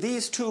healing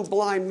these two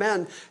blind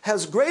men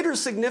has greater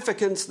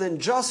significance than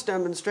just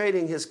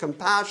demonstrating his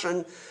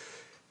compassion,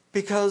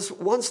 because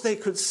once they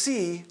could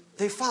see,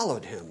 they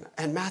followed him.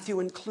 And Matthew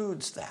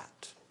includes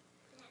that.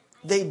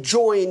 They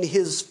join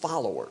his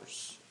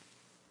followers.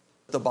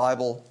 The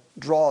Bible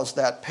draws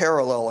that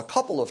parallel a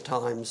couple of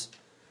times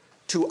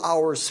to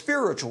our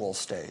spiritual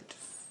state,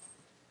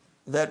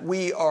 that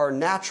we are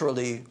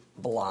naturally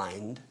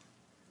blind,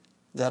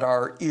 that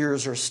our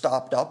ears are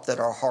stopped up, that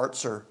our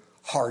hearts are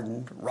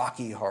hardened,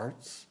 rocky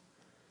hearts.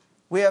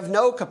 We have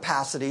no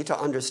capacity to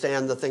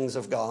understand the things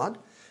of God.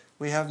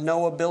 We have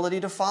no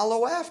ability to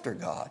follow after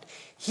God.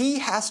 He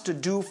has to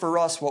do for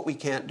us what we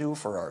can't do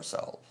for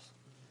ourselves.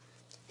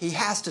 He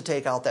has to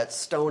take out that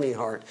stony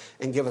heart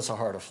and give us a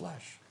heart of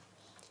flesh.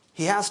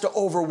 He has to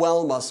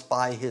overwhelm us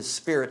by his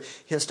Spirit.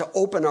 He has to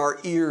open our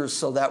ears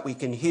so that we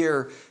can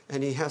hear,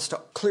 and he has to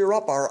clear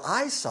up our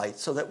eyesight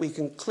so that we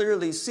can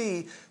clearly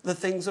see the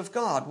things of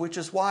God, which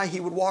is why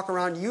he would walk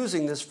around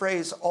using this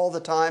phrase all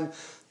the time,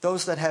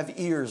 those that have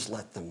ears,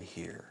 let them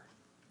hear.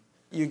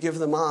 You give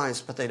them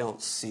eyes, but they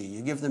don't see.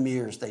 You give them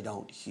ears, they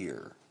don't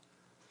hear.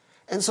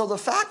 And so the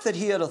fact that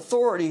he had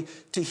authority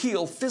to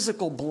heal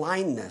physical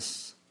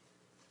blindness,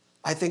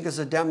 I think, is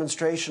a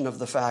demonstration of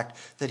the fact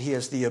that he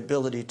has the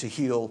ability to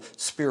heal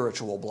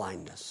spiritual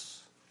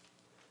blindness.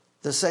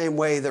 The same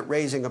way that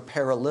raising a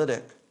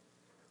paralytic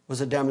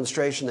was a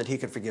demonstration that he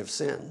could forgive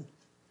sin.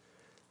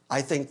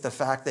 I think the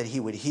fact that he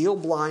would heal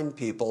blind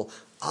people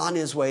on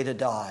his way to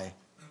die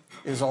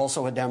is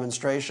also a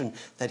demonstration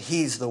that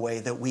he's the way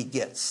that we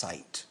get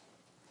sight.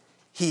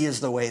 He is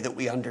the way that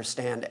we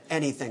understand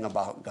anything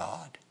about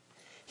God.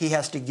 He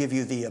has to give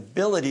you the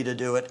ability to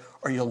do it,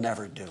 or you'll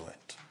never do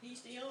it.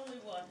 He's the only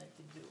one that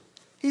can do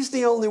it. He's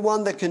the only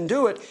one that can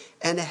do it.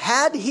 And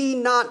had he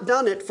not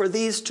done it for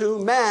these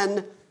two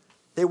men,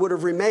 they would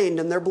have remained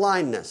in their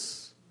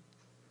blindness.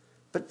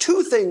 But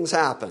two things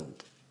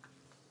happened.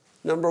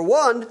 Number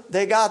one,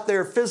 they got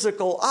their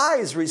physical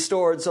eyes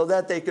restored so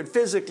that they could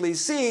physically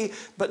see.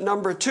 But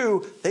number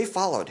two, they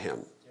followed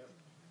him.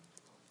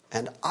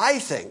 And I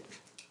think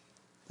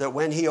that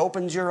when he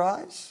opens your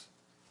eyes,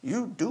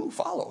 you do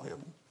follow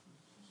him.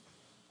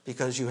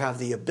 Because you have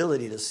the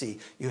ability to see,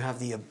 you have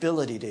the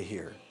ability to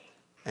hear,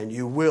 and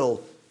you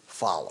will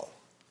follow.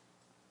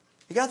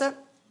 You got that?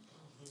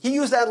 He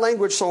used that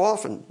language so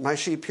often. My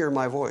sheep hear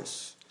my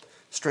voice.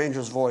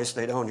 Stranger's voice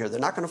they don't hear.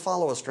 They're not going to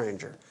follow a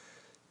stranger.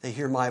 They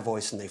hear my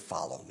voice and they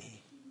follow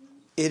me.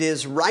 It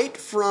is right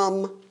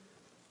from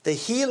the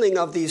healing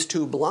of these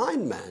two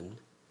blind men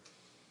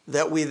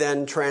that we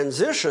then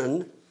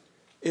transition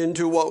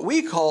into what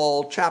we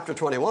call chapter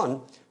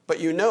 21, But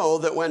you know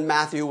that when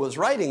Matthew was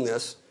writing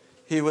this,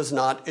 he was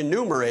not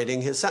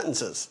enumerating his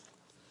sentences.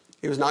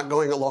 He was not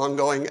going along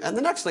going, and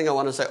the next thing I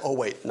want to say, oh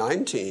wait,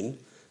 19.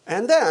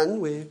 And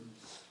then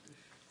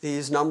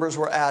these numbers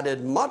were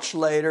added much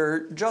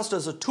later just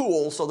as a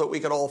tool so that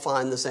we could all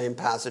find the same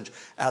passage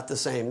at the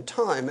same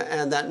time.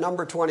 And that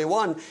number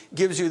 21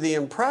 gives you the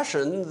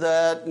impression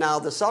that now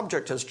the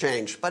subject has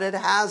changed, but it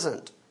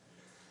hasn't.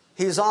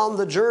 He's on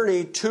the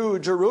journey to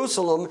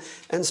Jerusalem,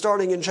 and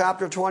starting in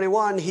chapter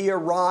 21, he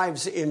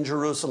arrives in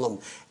Jerusalem.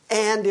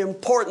 And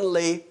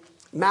importantly,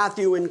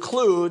 Matthew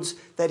includes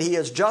that he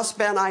has just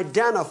been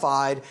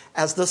identified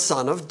as the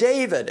son of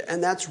David.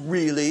 And that's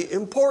really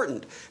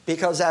important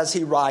because as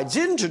he rides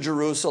into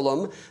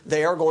Jerusalem,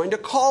 they are going to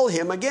call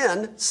him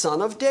again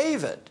son of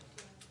David.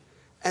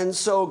 And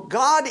so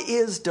God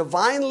is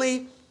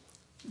divinely,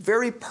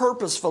 very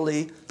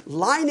purposefully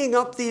lining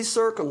up these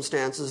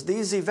circumstances,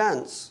 these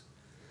events.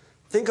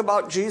 Think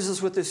about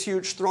Jesus with this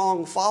huge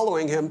throng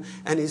following him,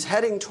 and he's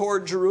heading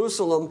toward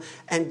Jerusalem,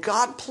 and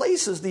God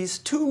places these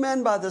two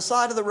men by the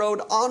side of the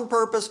road on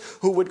purpose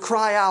who would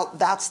cry out,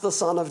 "That's the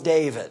Son of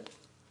David."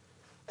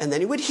 And then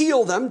he would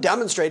heal them,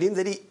 demonstrating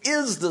that he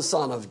is the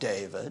Son of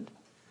David.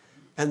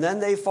 And then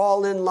they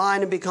fall in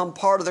line and become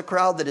part of the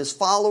crowd that is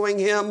following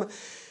him.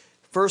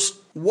 Verse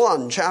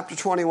 1, chapter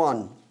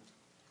 21.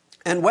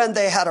 And when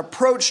they had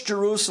approached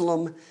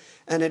Jerusalem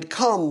and had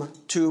come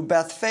to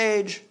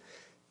Bethphage,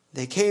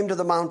 they came to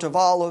the Mount of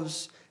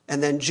Olives,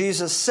 and then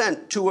Jesus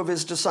sent two of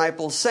his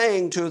disciples,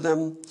 saying to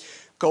them,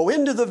 "Go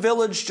into the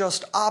village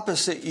just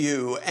opposite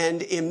you,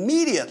 and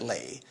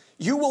immediately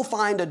you will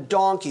find a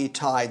donkey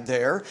tied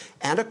there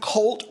and a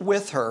colt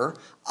with her.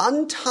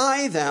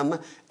 Untie them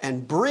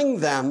and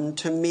bring them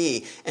to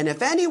me. And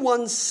if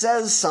anyone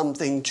says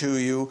something to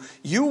you,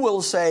 you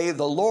will say,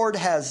 'The Lord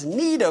has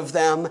need of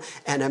them,'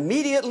 and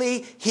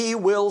immediately he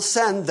will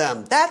send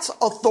them." That's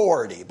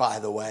authority, by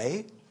the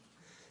way.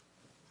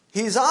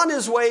 He's on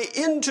his way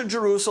into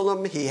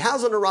Jerusalem. He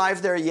hasn't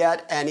arrived there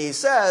yet. And he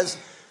says,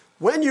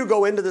 when you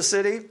go into the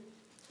city,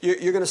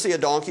 you're going to see a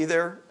donkey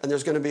there, and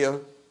there's going to be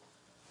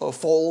a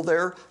foal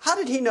there. How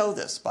did he know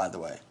this, by the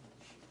way?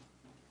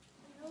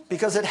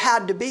 Because it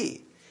had to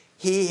be.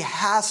 He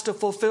has to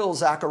fulfill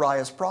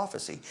Zechariah's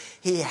prophecy.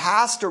 He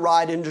has to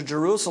ride into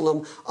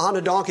Jerusalem on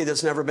a donkey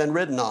that's never been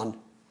ridden on,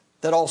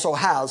 that also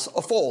has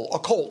a foal, a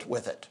colt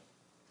with it.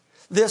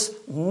 This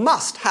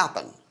must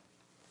happen.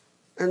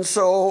 And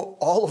so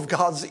all of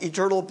God's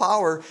eternal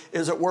power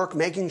is at work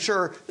making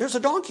sure there's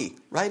a donkey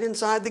right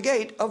inside the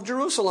gate of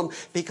Jerusalem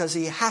because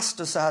he has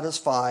to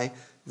satisfy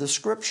the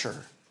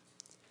scripture.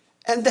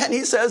 And then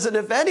he says, and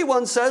if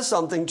anyone says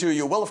something to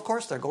you, well, of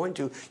course they're going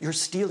to. You're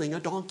stealing a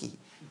donkey.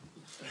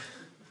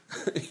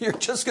 You're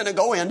just going to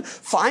go in,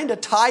 find a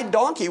tied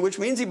donkey, which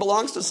means he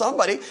belongs to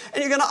somebody,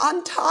 and you're going to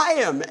untie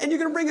him, and you're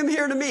going to bring him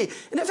here to me.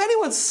 And if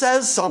anyone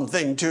says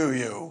something to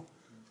you,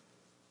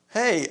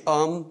 hey,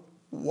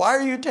 why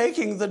are you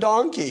taking the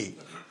donkey?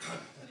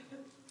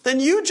 Then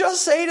you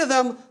just say to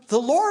them, the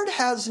Lord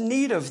has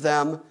need of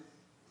them,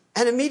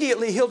 and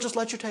immediately he'll just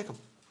let you take them.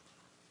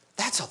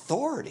 That's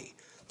authority.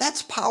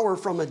 That's power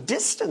from a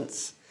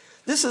distance.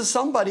 This is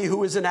somebody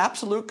who is in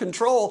absolute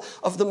control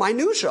of the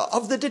minutia,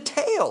 of the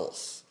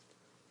details,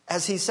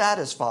 as he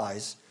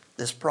satisfies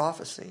this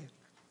prophecy.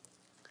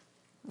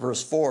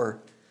 Verse 4,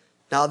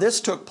 now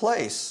this took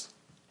place,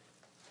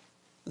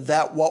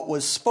 that what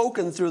was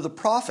spoken through the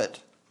prophet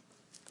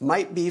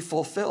might be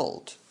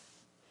fulfilled.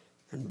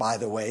 And by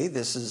the way,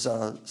 this is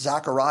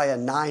Zechariah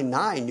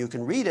 9:9. You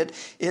can read it.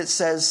 It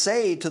says,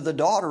 say to the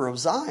daughter of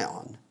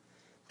Zion,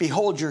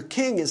 behold, your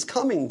king is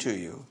coming to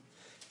you,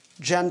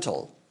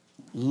 gentle,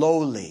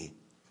 lowly,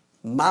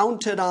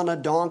 mounted on a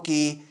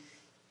donkey,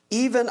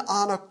 even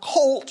on a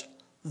colt,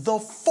 the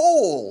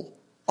foal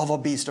of a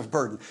beast of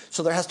burden.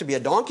 So there has to be a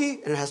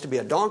donkey, and it has to be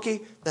a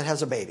donkey that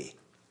has a baby.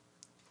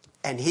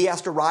 And he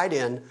has to ride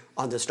in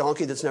on this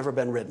donkey that's never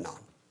been ridden on.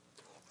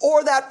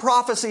 Or that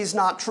prophecy is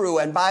not true.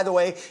 And by the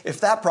way,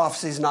 if that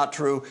prophecy is not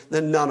true,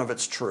 then none of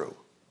it's true.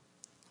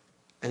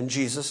 And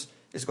Jesus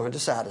is going to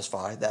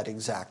satisfy that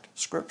exact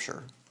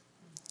scripture.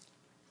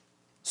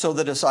 So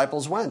the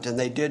disciples went, and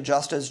they did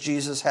just as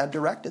Jesus had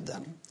directed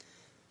them.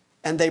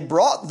 And they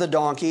brought the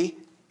donkey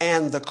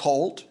and the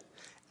colt,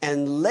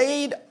 and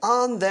laid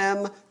on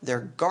them their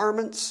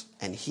garments,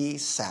 and he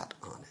sat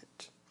on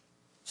it.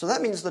 So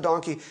that means the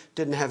donkey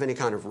didn't have any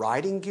kind of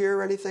riding gear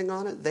or anything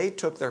on it. They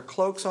took their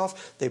cloaks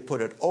off, they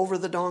put it over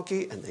the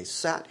donkey, and they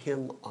sat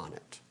him on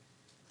it.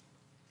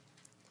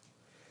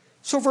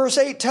 So verse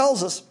 8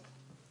 tells us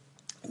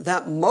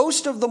that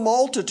most of the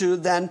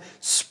multitude then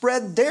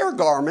spread their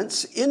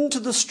garments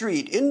into the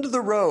street, into the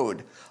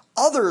road.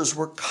 Others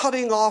were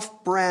cutting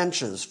off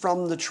branches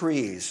from the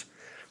trees,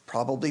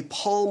 probably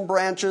palm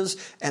branches,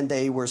 and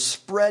they were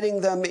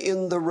spreading them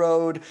in the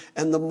road,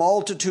 and the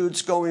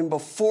multitudes going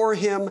before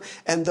him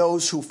and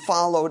those who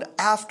followed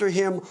after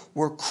him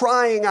were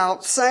crying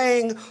out,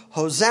 saying,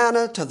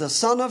 Hosanna to the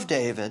Son of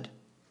David,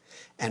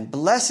 and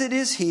blessed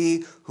is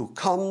he who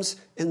comes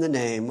in the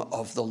name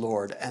of the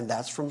Lord. And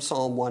that's from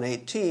Psalm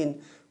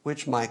 118,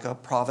 which Micah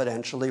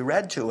providentially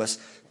read to us,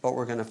 but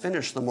we're going to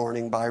finish the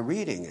morning by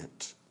reading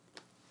it.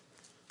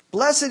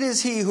 Blessed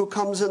is he who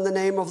comes in the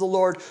name of the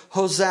Lord,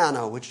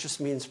 Hosanna, which just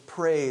means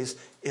praise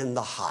in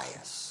the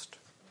highest.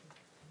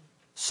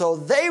 So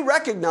they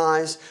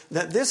recognize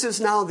that this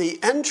is now the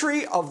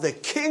entry of the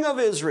King of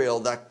Israel.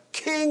 The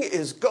King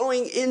is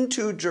going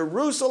into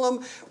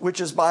Jerusalem,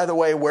 which is, by the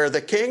way, where the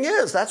King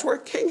is. That's where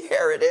King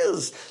Herod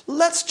is.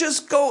 Let's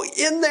just go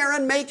in there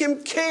and make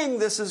him king.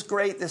 This is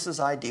great. This is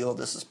ideal.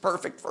 This is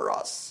perfect for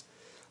us.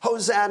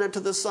 Hosanna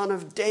to the Son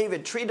of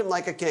David. Treat him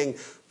like a king.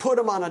 Put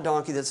him on a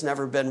donkey that's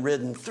never been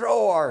ridden.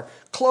 Throw our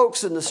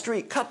cloaks in the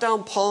street. Cut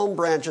down palm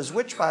branches,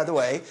 which, by the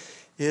way,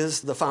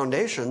 is the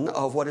foundation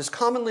of what is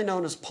commonly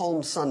known as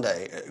Palm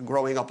Sunday.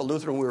 Growing up a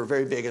Lutheran, we were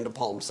very big into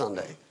Palm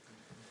Sunday,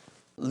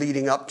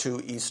 leading up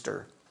to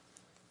Easter.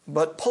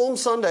 But Palm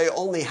Sunday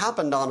only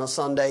happened on a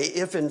Sunday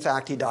if, in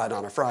fact, he died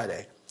on a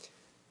Friday.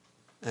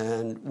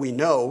 And we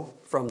know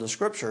from the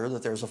Scripture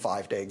that there's a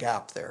 5-day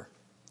gap there,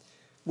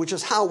 which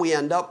is how we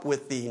end up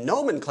with the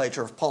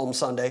nomenclature of Palm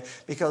Sunday,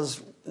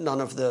 because none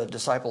of the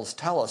disciples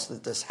tell us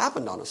that this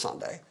happened on a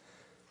Sunday.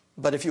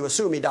 But if you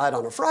assume he died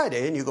on a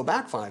Friday and you go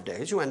back 5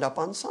 days, you end up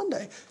on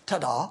Sunday.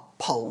 Ta-da,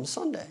 Palm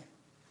Sunday.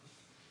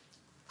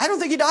 I don't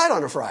think he died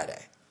on a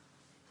Friday.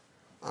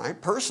 I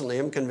personally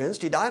am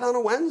convinced he died on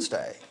a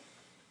Wednesday,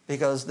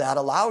 because that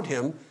allowed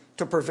him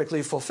to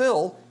perfectly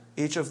fulfill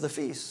each of the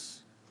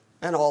feasts.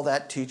 And all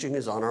that teaching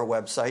is on our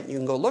website. You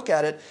can go look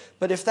at it.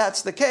 But if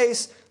that's the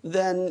case,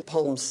 then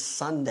Palm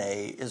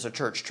Sunday is a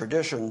church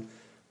tradition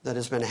that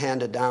has been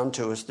handed down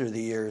to us through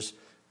the years,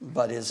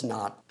 but is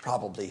not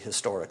probably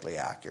historically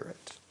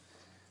accurate.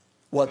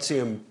 What's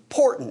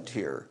important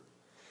here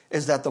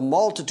is that the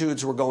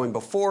multitudes were going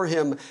before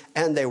him,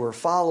 and they were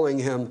following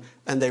him,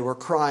 and they were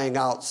crying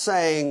out,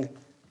 saying,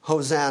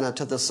 Hosanna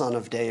to the Son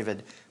of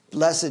David.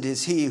 Blessed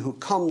is he who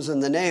comes in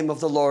the name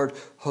of the Lord.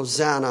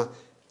 Hosanna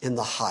in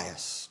the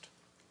highest.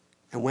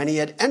 And when he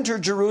had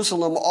entered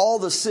Jerusalem, all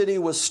the city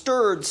was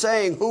stirred,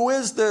 saying, Who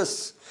is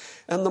this?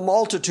 And the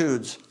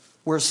multitudes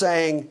were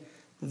saying,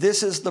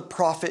 This is the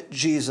prophet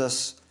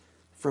Jesus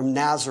from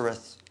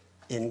Nazareth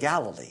in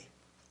Galilee.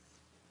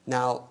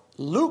 Now,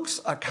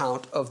 Luke's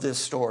account of this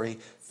story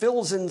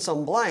fills in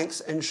some blanks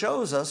and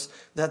shows us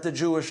that the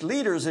Jewish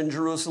leaders in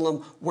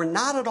Jerusalem were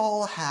not at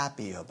all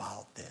happy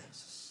about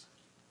this.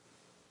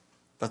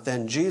 But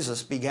then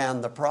Jesus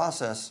began the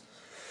process.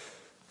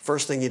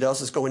 First thing he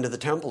does is go into the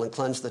temple and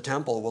cleanse the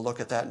temple. We'll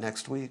look at that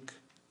next week.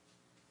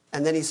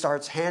 And then he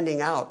starts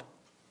handing out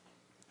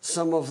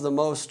some of the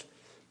most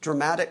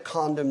dramatic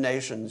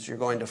condemnations you're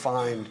going to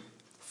find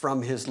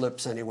from his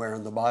lips anywhere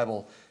in the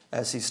Bible,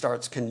 as he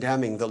starts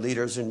condemning the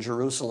leaders in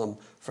Jerusalem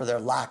for their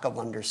lack of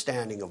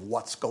understanding of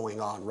what's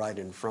going on right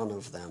in front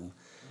of them.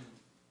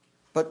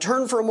 But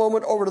turn for a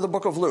moment over to the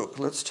book of Luke.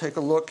 Let's take a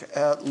look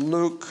at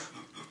Luke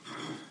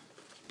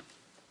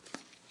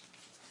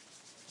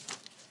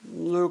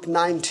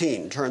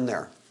 19. Turn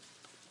there.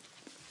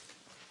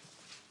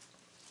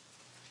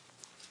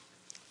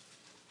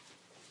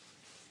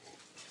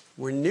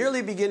 We're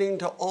nearly beginning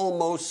to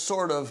almost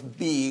sort of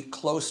be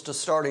close to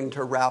starting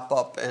to wrap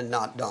up and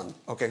not done.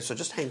 Okay, so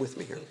just hang with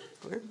me here.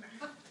 Okay?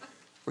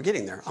 We're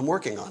getting there. I'm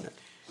working on it.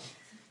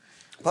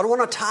 But I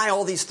want to tie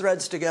all these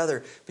threads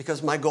together,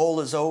 because my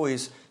goal is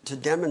always to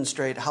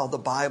demonstrate how the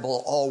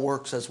Bible all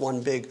works as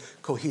one big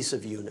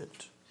cohesive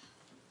unit.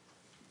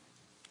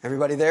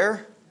 Everybody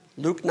there?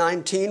 Luke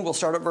 19, we'll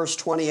start at verse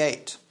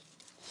 28.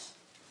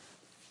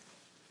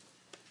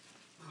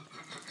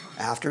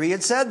 After he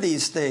had said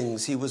these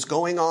things, he was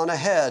going on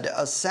ahead,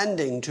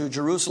 ascending to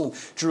Jerusalem.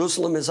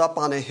 Jerusalem is up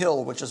on a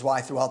hill, which is why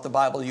throughout the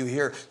Bible you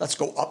hear, let's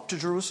go up to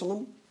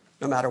Jerusalem,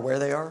 no matter where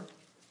they are.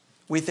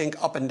 We think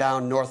up and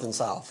down, north and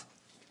south.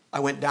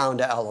 I went down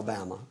to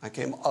Alabama. I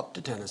came up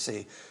to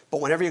Tennessee. But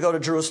whenever you go to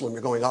Jerusalem,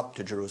 you're going up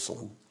to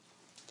Jerusalem.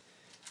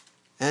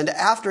 And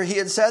after he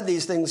had said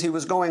these things, he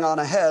was going on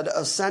ahead,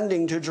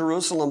 ascending to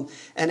Jerusalem.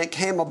 And it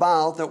came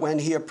about that when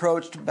he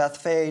approached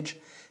Bethphage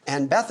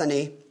and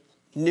Bethany,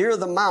 near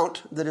the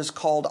mount that is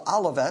called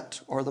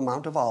Olivet, or the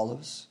Mount of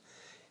Olives,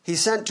 he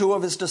sent 2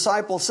 of his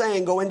disciples,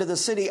 saying, Go into the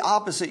city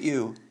opposite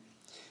you,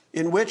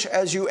 in which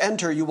as you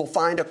enter you will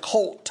find a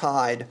colt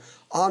tied,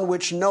 on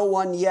which no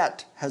one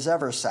yet has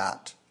ever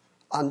sat.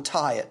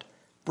 Untie it,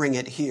 bring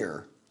it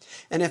here.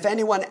 And if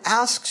anyone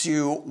asks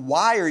you,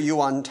 Why are you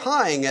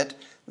untying it?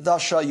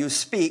 Thus shall you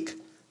speak,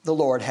 The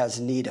Lord has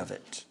need of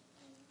it.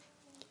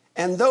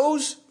 And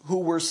those who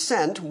were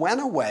sent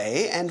went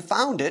away and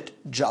found it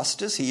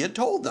just as he had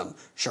told them.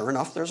 Sure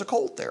enough, there's a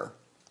colt there.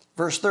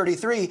 Verse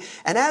 33,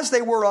 and as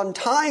they were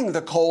untying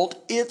the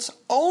colt, its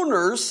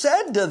owner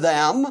said to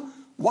them,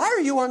 Why are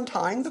you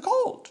untying the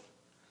colt?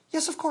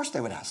 Yes, of course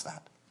they would ask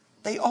that.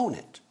 They own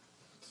it.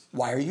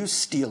 Why are you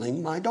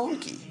stealing my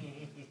donkey?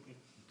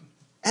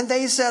 And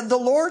they said, The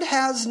Lord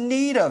has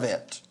need of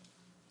it.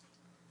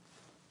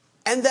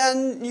 And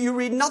then you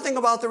read nothing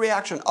about the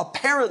reaction.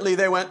 Apparently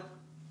they went,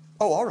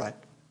 Oh, all right.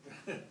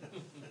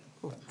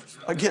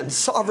 Again,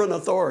 sovereign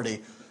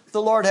authority.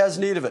 The Lord has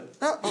need of it.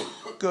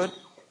 Oh, good.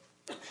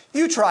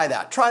 You try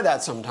that. Try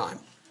that sometime.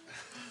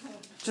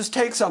 Just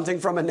take something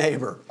from a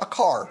neighbor, a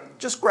car.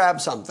 Just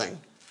grab something.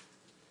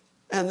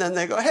 And then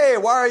they go, hey,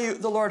 why are you?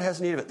 The Lord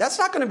has need of it. That's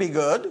not going to be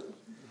good.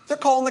 They're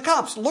calling the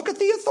cops. Look at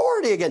the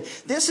authority again.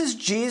 This is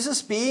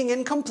Jesus being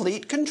in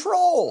complete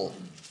control.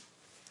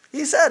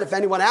 He said, if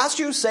anyone asks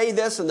you, say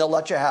this and they'll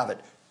let you have it.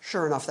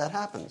 Sure enough, that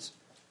happens.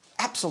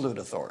 Absolute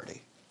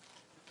authority.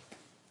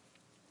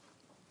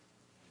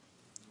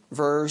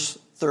 Verse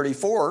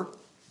 34,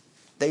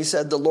 they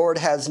said the Lord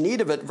has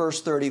need of it.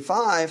 Verse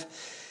 35,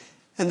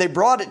 and they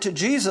brought it to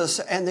Jesus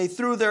and they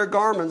threw their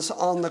garments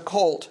on the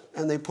colt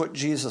and they put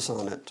Jesus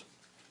on it.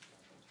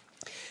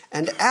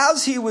 And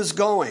as he was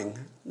going,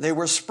 they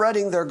were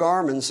spreading their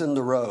garments in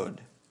the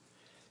road.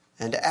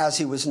 And as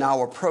he was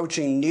now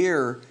approaching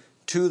near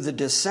to the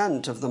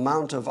descent of the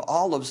Mount of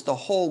Olives, the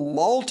whole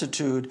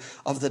multitude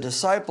of the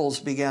disciples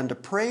began to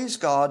praise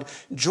God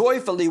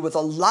joyfully with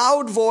a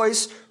loud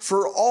voice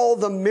for all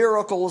the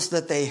miracles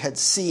that they had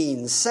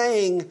seen,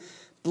 saying,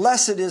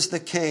 Blessed is the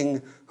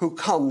King who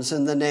comes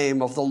in the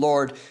name of the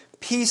Lord,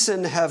 peace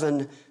in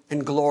heaven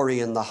and glory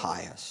in the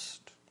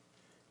highest.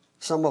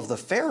 Some of the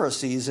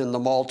Pharisees in the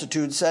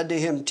multitude said to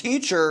him,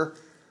 Teacher,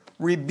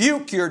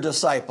 rebuke your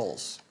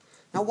disciples.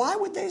 Now, why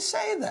would they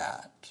say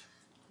that?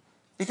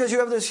 Because you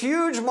have this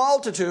huge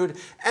multitude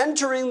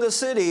entering the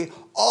city,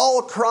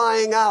 all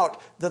crying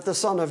out that the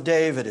Son of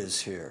David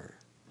is here.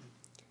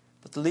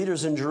 But the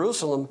leaders in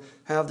Jerusalem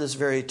have this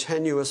very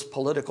tenuous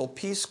political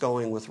peace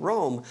going with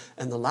Rome,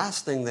 and the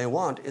last thing they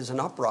want is an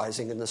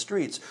uprising in the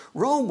streets.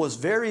 Rome was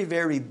very,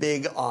 very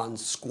big on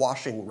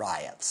squashing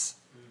riots.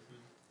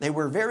 They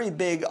were very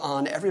big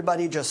on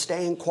everybody just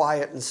staying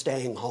quiet and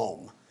staying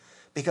home.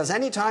 Because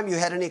anytime you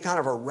had any kind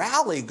of a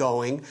rally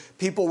going,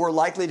 people were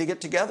likely to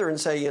get together and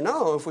say,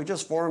 if we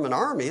just form an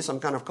army, some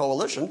kind of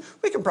coalition,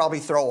 we can probably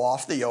throw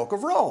off the yoke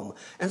of Rome.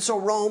 And so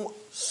Rome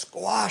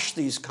squashed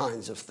these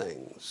kinds of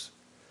things.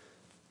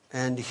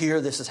 And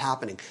here this is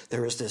happening.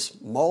 There is this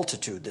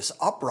multitude, this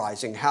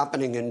uprising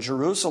happening in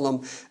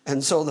Jerusalem.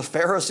 And so the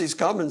Pharisees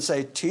come and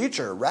say,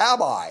 Teacher,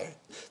 Rabbi.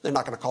 They're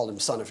not going to call him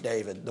Son of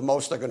David. The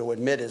most they're going to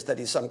admit is that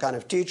he's some kind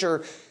of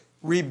teacher.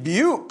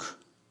 Rebuke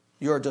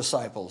your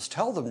disciples.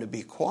 Tell them to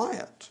be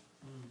quiet.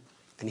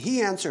 And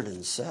he answered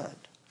and said,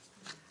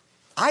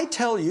 I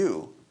tell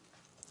you,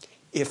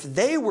 if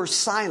they were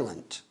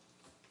silent,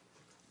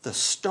 the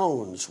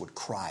stones would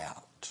cry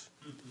out.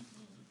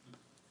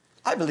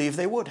 I believe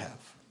they would have.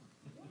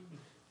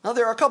 Now,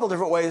 there are a couple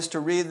different ways to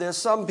read this.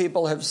 Some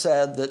people have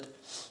said that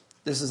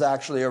this is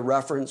actually a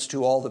reference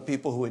to all the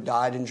people who had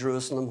died in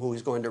Jerusalem, who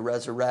he's going to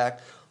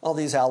resurrect, all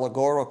these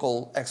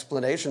allegorical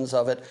explanations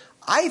of it.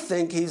 I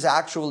think he's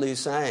actually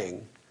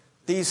saying,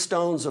 these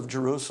stones of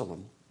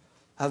Jerusalem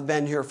have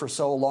been here for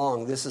so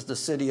long. This is the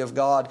city of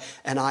God,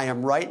 and I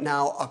am right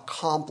now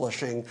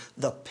accomplishing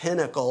the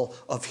pinnacle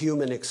of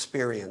human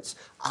experience.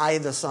 I,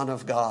 the Son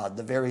of God,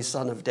 the very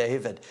Son of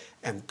David,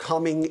 am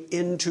coming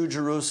into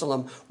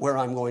Jerusalem where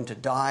I'm going to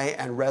die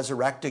and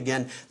resurrect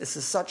again. This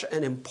is such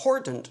an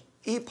important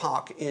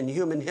epoch in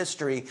human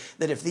history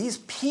that if these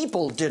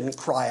people didn't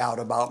cry out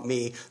about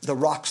me, the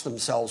rocks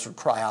themselves would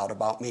cry out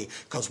about me.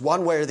 Because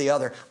one way or the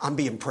other, I'm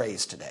being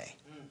praised today.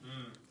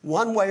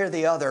 One way or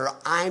the other,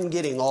 I'm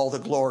getting all the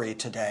glory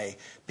today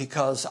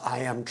because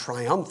I am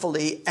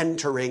triumphantly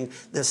entering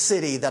the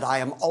city that I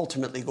am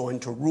ultimately going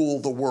to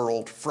rule the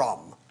world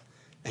from.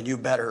 And you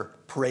better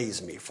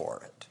praise me for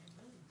it.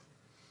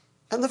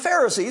 And the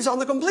Pharisees, on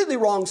the completely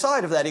wrong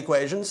side of that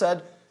equation,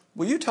 said,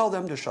 will you tell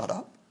them to shut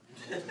up?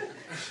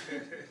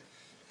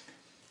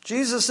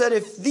 Jesus said,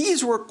 if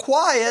these were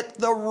quiet,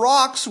 the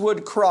rocks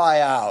would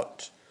cry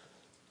out.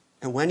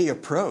 And when he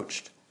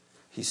approached,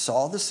 he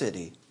saw the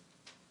city,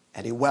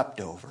 and he wept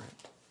over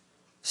it,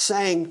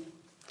 saying,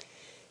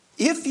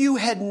 if you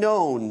had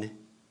known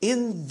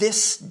in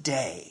this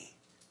day,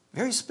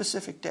 very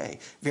specific day,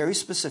 very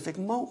specific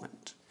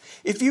moment,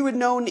 if you had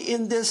known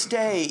in this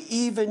day,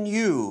 even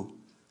you,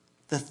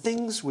 the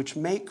things which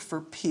make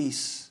for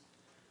peace,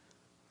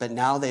 but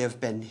now they have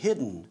been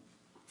hidden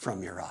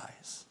from your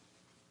eyes.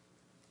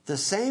 The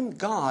same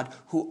God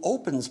who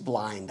opens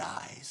blind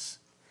eyes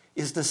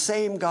is the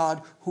same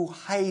God who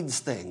hides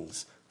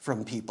things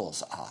from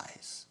people's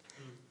eyes.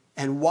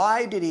 And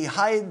why did he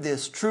hide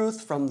this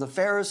truth from the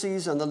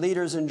Pharisees and the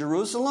leaders in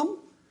Jerusalem?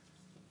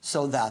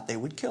 So that they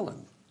would kill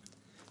him.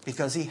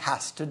 Because he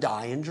has to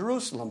die in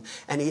Jerusalem.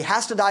 And he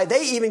has to die.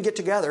 They even get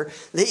together.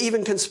 They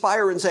even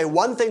conspire and say,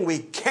 one thing we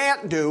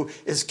can't do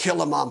is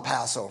kill him on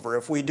Passover.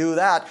 If we do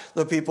that,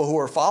 the people who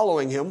are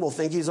following him will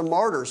think he's a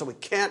martyr. So we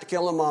can't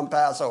kill him on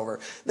Passover.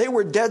 They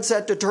were dead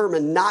set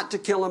determined not to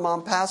kill him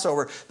on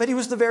Passover. But he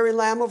was the very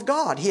Lamb of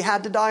God. He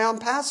had to die on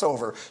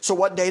Passover. So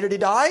what day did he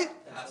die?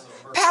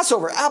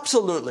 Passover,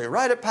 absolutely.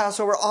 Right at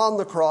Passover, on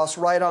the cross,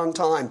 right on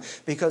time,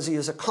 because he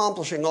is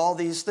accomplishing all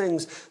these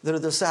things that are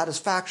the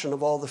satisfaction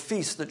of all the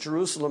feasts that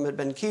Jerusalem had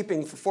been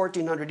keeping for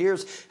 1,400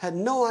 years, had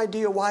no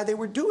idea why they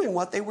were doing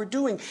what they were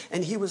doing,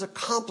 and he was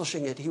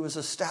accomplishing it. He was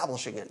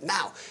establishing it.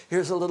 Now,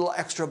 here's a little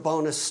extra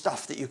bonus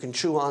stuff that you can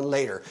chew on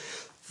later.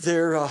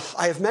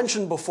 I have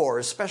mentioned before,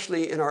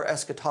 especially in our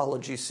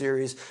eschatology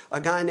series, a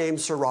guy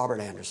named Sir Robert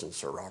Anderson.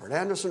 Sir Robert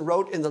Anderson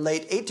wrote in the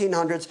late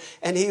 1800s,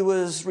 and he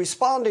was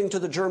responding to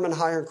the German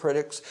higher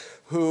critics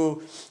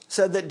who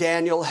said that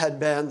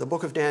the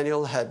book of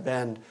Daniel had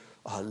been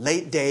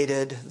late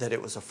dated, that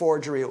it was a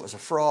forgery, it was a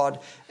fraud,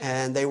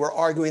 and they were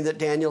arguing that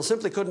Daniel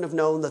simply couldn't have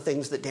known the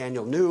things that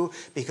Daniel knew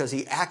because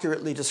he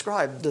accurately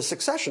described the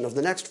succession of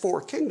the next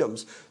 4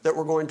 kingdoms that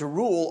were going to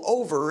rule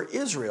over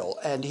Israel.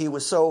 And he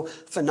was so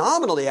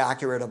phenomenally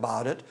accurate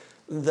about it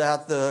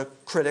that the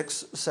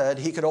critics said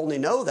he could only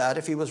know that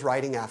if he was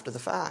writing after the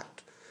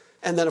fact.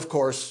 And then, of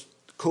course,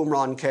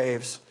 Qumran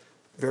caves,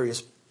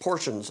 various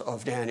portions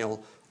of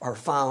Daniel are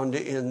found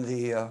in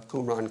the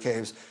Qumran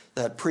caves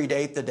that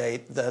predate the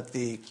date that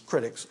the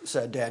critics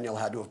said Daniel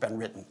had to have been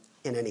written.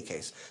 In any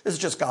case, this is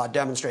just God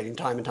demonstrating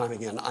time and time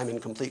again, I'm in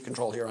complete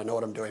control here, I know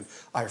what I'm doing,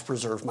 I have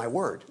preserved my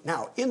word.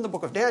 Now, in the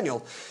book of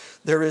Daniel,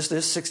 there is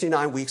this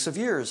 69 weeks of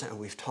years, and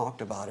we've talked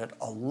about it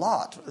a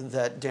lot,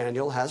 that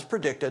Daniel has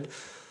predicted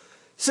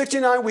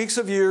 69 weeks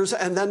of years,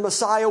 and then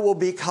Messiah will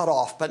be cut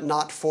off, but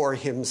not for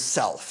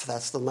himself.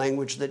 That's the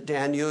language that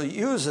Daniel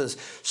uses.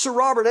 Sir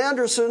Robert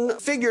Anderson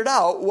figured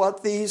out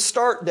what the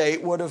start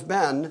date would have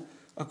been,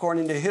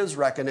 according to his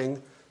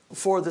reckoning,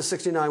 for the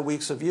 69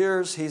 weeks of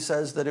years. He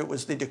says that it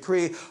was the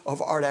decree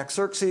of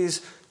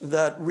Artaxerxes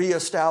that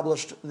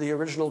reestablished the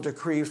original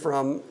decree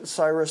from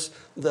Cyrus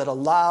that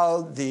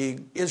allowed the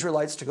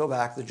Israelites to go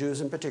back, the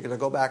Jews in particular,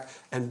 go back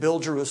and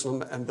build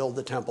Jerusalem and build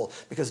the temple.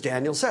 Because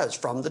Daniel says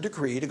from the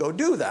decree to go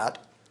do that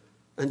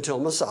until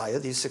Messiah,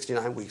 these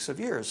 69 weeks of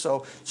years.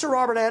 So Sir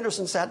Robert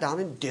Anderson sat down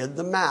and did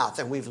the math,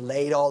 and we've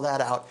laid all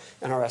that out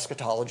in our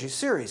eschatology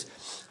series.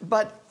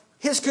 But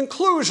his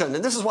conclusion,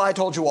 and this is why I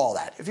told you all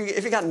that.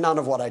 If you got none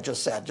of what I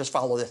just said, just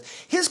follow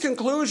this. His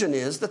conclusion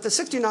is that the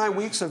 69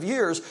 weeks of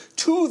years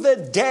to the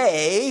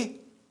day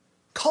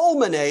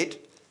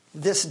culminate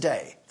this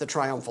day, the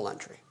triumphal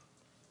entry.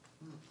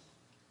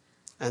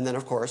 And then,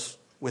 of course,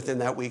 within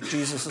that week,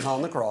 Jesus is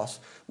on the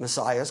cross.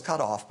 Messiah is cut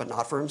off, but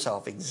not for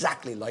himself,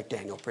 exactly like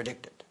Daniel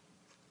predicted.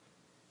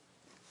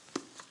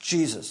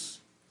 Jesus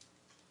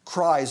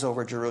cries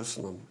over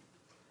Jerusalem.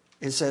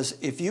 It says,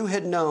 if you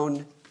had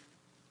known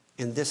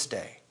in this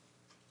day.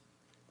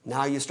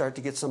 Now you start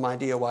to get some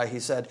idea why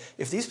he said,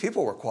 if these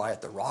people were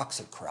quiet, the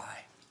rocks would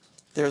cry.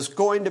 There's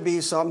going to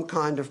be some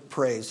kind of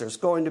praise. There's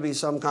going to be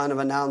some kind of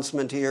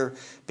announcement here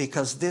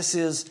because this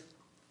is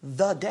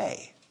the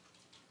day.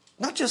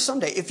 Not just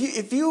someday.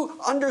 If you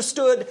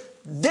understood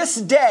this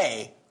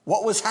day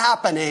what was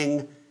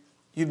happening,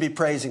 you'd be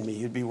praising me.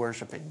 You'd be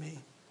worshiping me.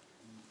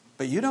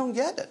 But you don't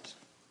get it.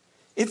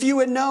 If you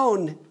had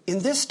known in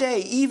this day,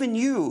 even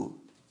you,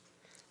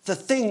 the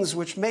things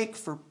which make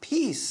for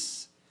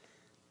peace,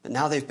 but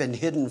now they've been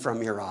hidden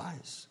from your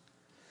eyes.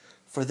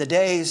 For the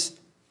days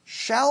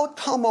shall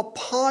come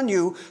upon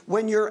you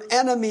when your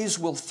enemies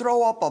will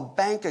throw up a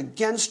bank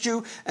against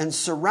you and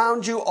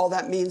surround you. All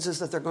that means is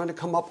that they're going to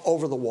come up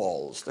over the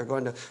walls. They're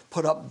going to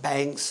put up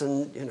banks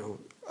and,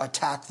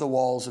 attack the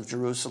walls of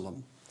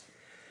Jerusalem.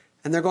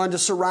 And they're going to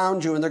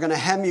surround you and they're going to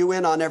hem you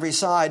in on every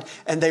side,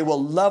 and they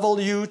will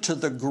level you to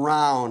the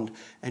ground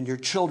and your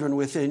children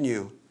within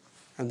you.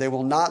 And they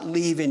will not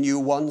leave in you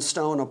one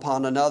stone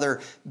upon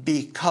another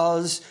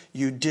because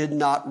you did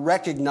not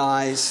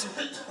recognize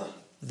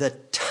the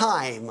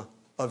time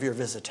of your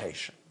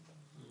visitation.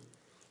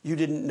 You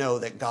didn't know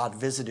that God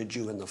visited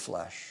you in the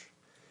flesh.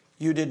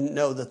 You didn't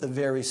know that the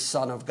very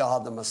Son of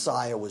God, the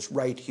Messiah, was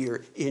right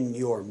here in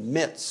your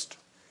midst.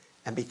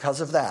 And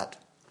because of that,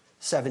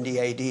 70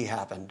 AD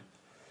happened.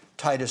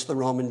 Titus, the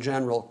Roman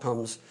general,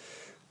 comes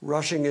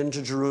rushing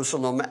into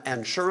Jerusalem,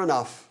 and sure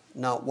enough,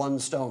 not one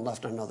stone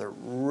left another,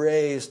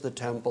 razed the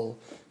temple,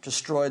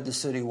 destroyed the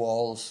city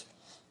walls,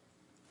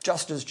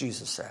 just as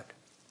Jesus said.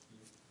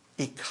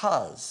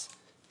 Because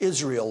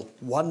Israel,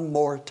 one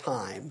more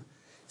time,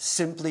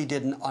 simply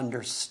didn't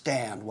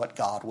understand what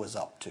God was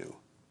up to.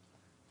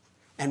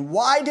 And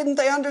why didn't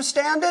they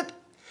understand it?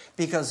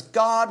 Because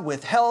God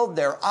withheld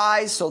their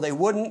eyes so they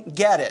wouldn't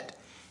get it.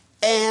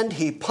 And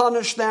he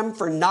punished them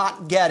for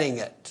not getting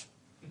it.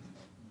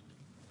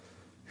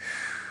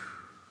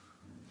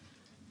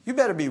 You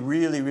better be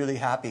really, really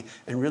happy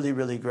and really,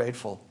 really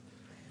grateful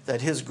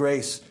that his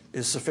grace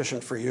is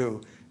sufficient for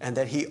you and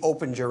that he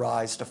opened your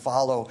eyes to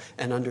follow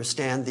and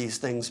understand these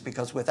things,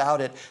 because without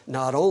it,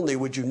 not only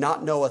would you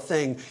not know a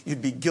thing,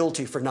 you'd be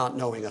guilty for not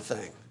knowing a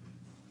thing.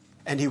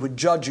 And he would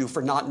judge you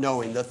for not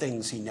knowing the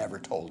things he never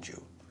told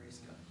you.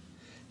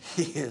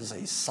 He is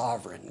a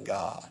sovereign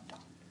God.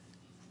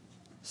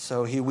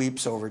 So he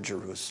weeps over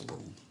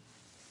Jerusalem.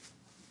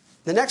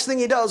 The next thing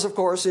he does, of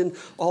course, in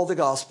all the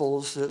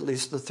Gospels, at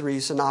least the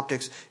 3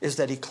 synoptics, is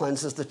that he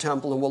cleanses the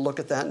temple, and we'll look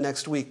at that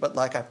next week. But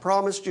like I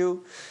promised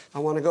you, I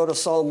want to go to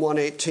Psalm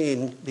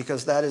 118,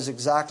 because that is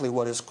exactly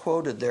what is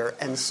quoted there.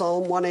 And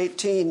Psalm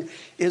 118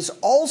 is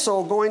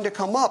also going to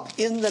come up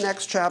in the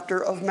next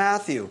chapter of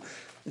Matthew,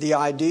 the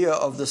idea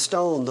of the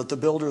stone that the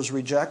builders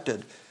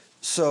rejected.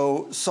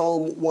 So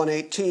Psalm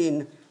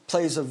 118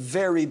 plays a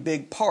very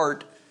big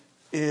part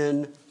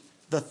in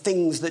the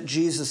things that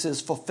Jesus is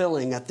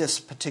fulfilling at this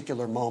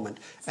particular moment.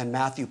 And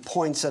Matthew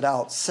points it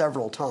out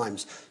several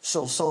times.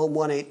 So Psalm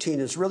 118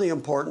 is really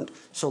important,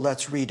 so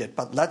let's read it.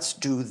 But let's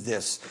do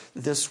this.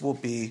 This will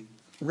be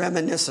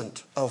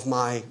reminiscent of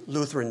my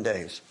Lutheran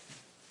days.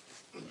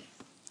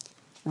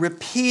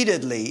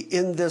 Repeatedly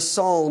in this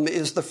psalm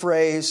is the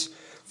phrase,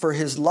 "For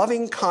his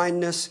loving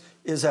kindness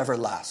is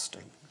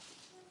everlasting."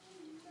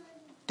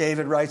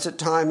 David writes it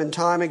time and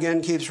time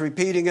again, keeps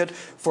repeating it,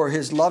 "For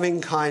his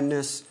loving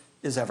kindness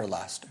is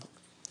everlasting."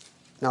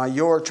 Now,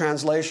 your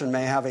translation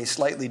may have a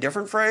slightly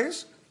different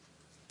phrase,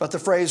 but the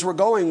phrase we're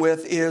going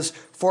with is,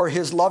 "For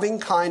his loving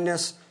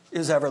kindness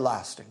is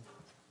everlasting."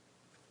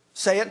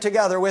 Say it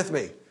together with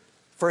me.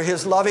 For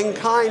his loving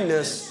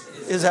kindness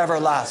is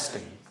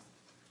everlasting.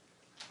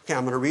 Okay,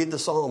 I'm going to read the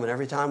psalm, and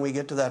every time we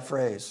get to that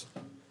phrase,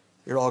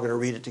 you're all going to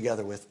read it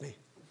together with me.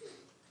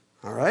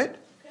 All right?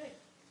 Okay.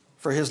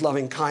 For his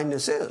loving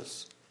kindness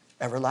is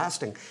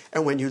everlasting.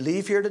 And when you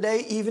leave here today,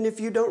 even if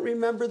you don't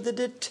remember the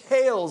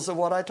details of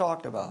what I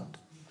talked about,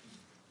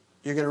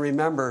 you're going to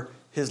remember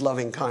his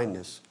loving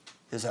kindness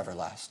is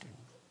everlasting.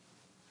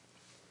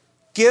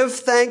 Give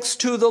thanks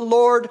to the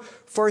Lord,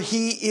 for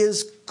he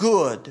is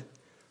good,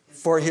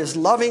 for his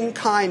loving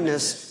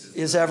kindness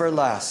is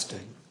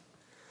everlasting.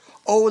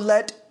 Oh,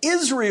 let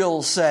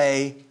Israel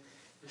say,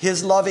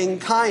 his loving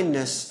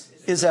kindness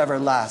is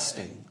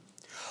everlasting.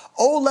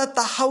 Oh, let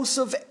the house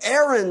of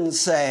Aaron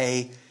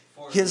say,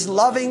 his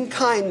loving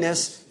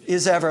kindness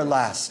is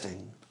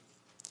everlasting.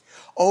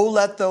 Oh,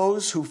 let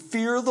those who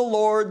fear the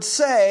Lord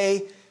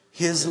say,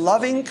 his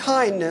loving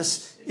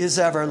kindness is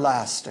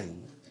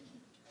everlasting.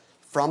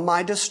 From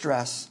my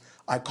distress,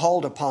 I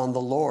called upon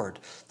the Lord.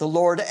 The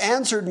Lord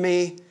answered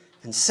me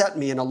and set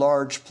me in a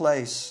large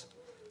place.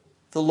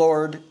 The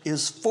Lord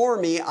is for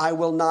me. I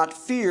will not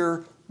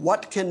fear.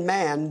 What can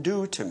man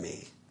do to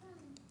me?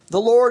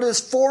 The Lord is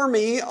for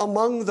me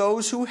among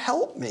those who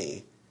help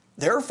me.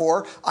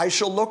 Therefore, I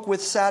shall look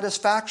with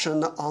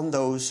satisfaction on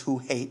those who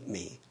hate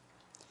me.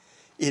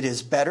 It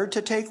is better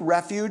to take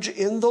refuge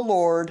in the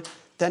Lord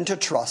than to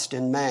trust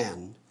in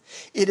man.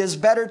 It is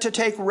better to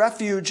take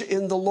refuge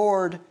in the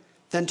Lord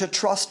than to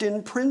trust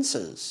in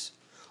princes.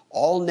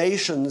 All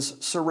nations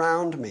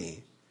surround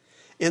me.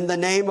 In the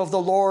name of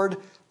the Lord,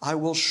 I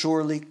will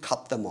surely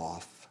cut them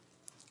off.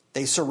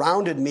 They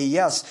surrounded me.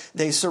 Yes,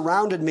 they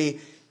surrounded me.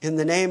 In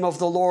the name of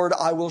the Lord,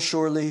 I will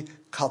surely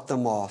cut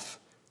them off.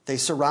 They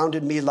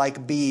surrounded me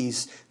like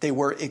bees. They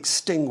were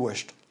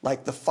extinguished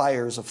like the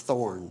fires of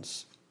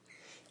thorns.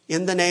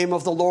 In the name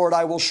of the Lord,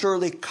 I will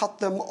surely cut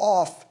them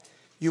off.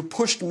 You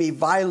pushed me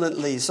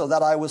violently so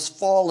that I was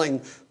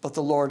falling, but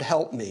the Lord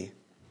helped me.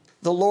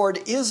 The Lord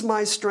is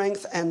my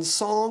strength and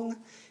song,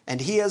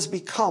 and he has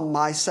become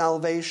my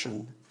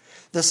salvation.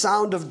 The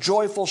sound of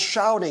joyful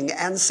shouting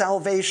and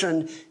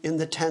salvation in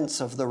the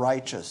tents of the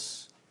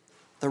righteous.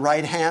 The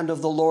right hand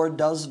of the Lord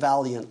does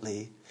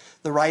valiantly.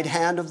 The right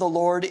hand of the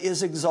Lord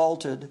is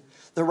exalted.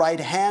 The right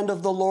hand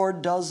of the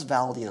Lord does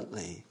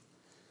valiantly.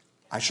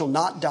 I shall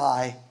not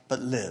die,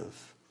 but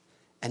live,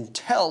 and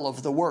tell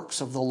of the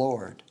works of the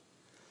Lord.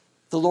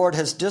 The Lord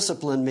has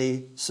disciplined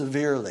me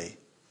severely,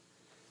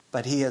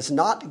 but he has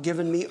not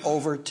given me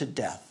over to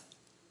death.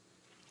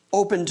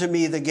 Open to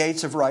me the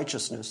gates of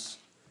righteousness.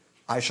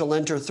 I shall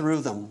enter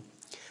through them.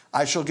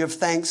 I shall give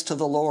thanks to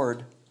the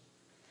Lord.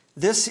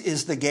 This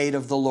is the gate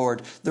of the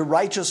Lord. The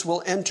righteous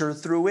will enter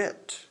through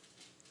it.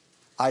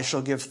 I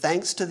shall give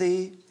thanks to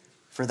thee,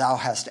 for thou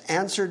hast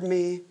answered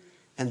me,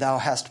 and thou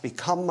hast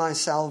become my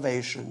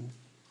salvation.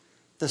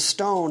 The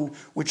stone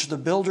which the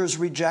builders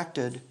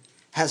rejected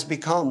has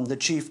become the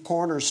chief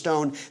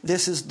cornerstone.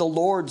 This is the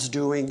Lord's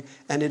doing,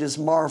 and it is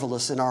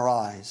marvelous in our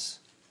eyes.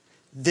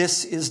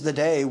 This is the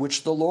day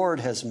which the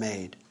Lord has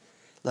made.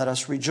 Let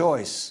us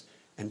rejoice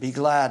and be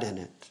glad in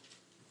it.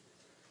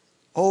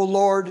 O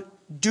Lord,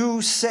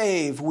 do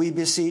save, we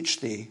beseech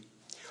thee.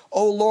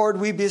 O Lord,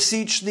 we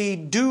beseech thee,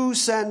 do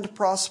send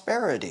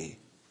prosperity.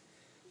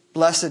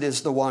 Blessed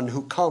is the one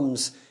who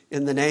comes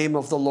in the name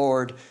of the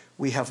Lord.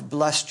 We have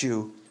blessed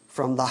you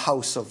from the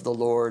house of the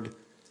Lord.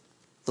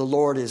 The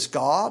Lord is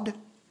God,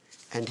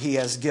 and he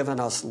has given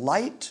us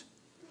light.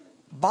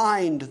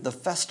 Bind the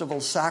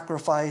festival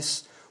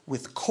sacrifice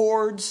with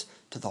cords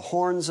to the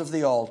horns of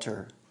the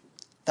altar.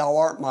 Thou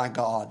art my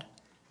God,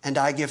 and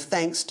I give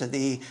thanks to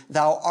thee.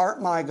 Thou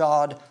art my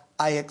God,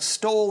 I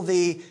extol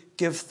thee.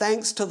 Give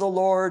thanks to the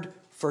Lord,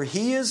 for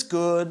he is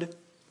good,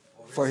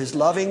 for his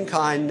loving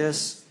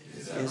kindness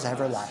is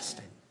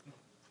everlasting.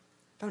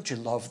 Don't you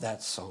love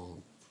that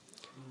song?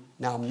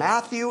 Now,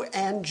 Matthew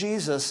and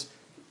Jesus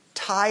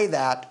tie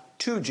that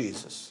to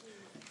Jesus.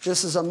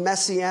 This is a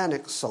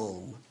messianic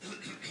psalm.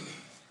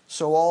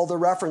 So all the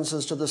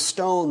references to the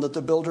stone that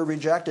the builder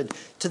rejected,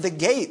 to the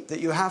gate that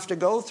you have to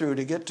go through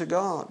to get to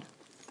God,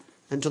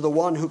 and to the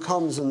one who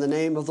comes in the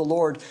name of the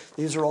Lord,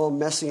 these are all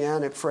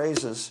messianic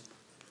phrases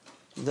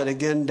that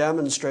again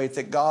demonstrate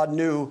that God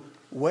knew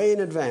way in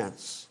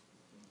advance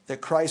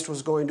that Christ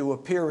was going to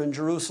appear in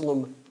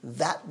Jerusalem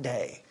that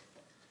day.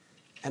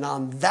 And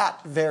on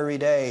that very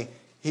day,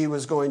 he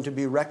was going to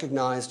be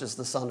recognized as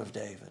the Son of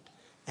David.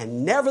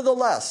 And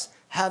nevertheless,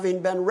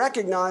 having been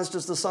recognized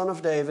as the Son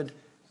of David,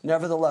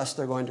 nevertheless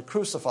they're going to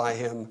crucify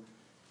him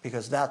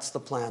because that's the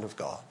plan of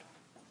God.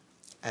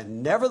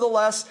 And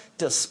nevertheless,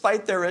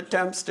 despite their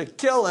attempts to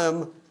kill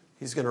him,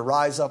 he's going to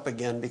rise up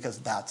again because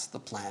that's the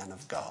plan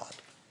of God.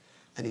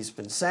 And he's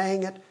been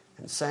saying it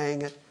and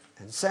saying it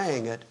and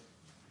saying it.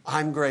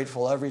 I'm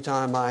grateful every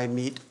time I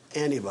meet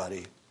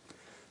anybody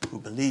who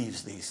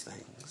believes these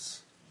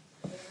things.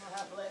 They know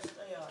how blessed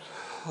they are.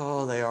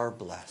 Oh, they are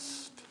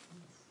blessed.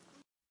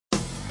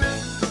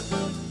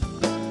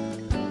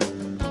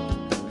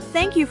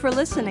 Thank you for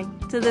listening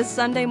to this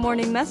Sunday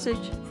morning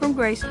message from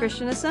Grace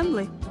Christian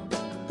Assembly.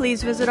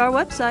 Please visit our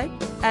website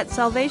at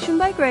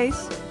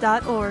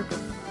salvationbygrace.org.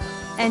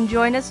 And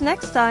join us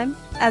next time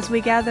as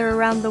we gather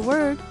around the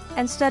Word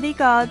and study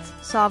God's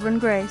sovereign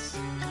grace.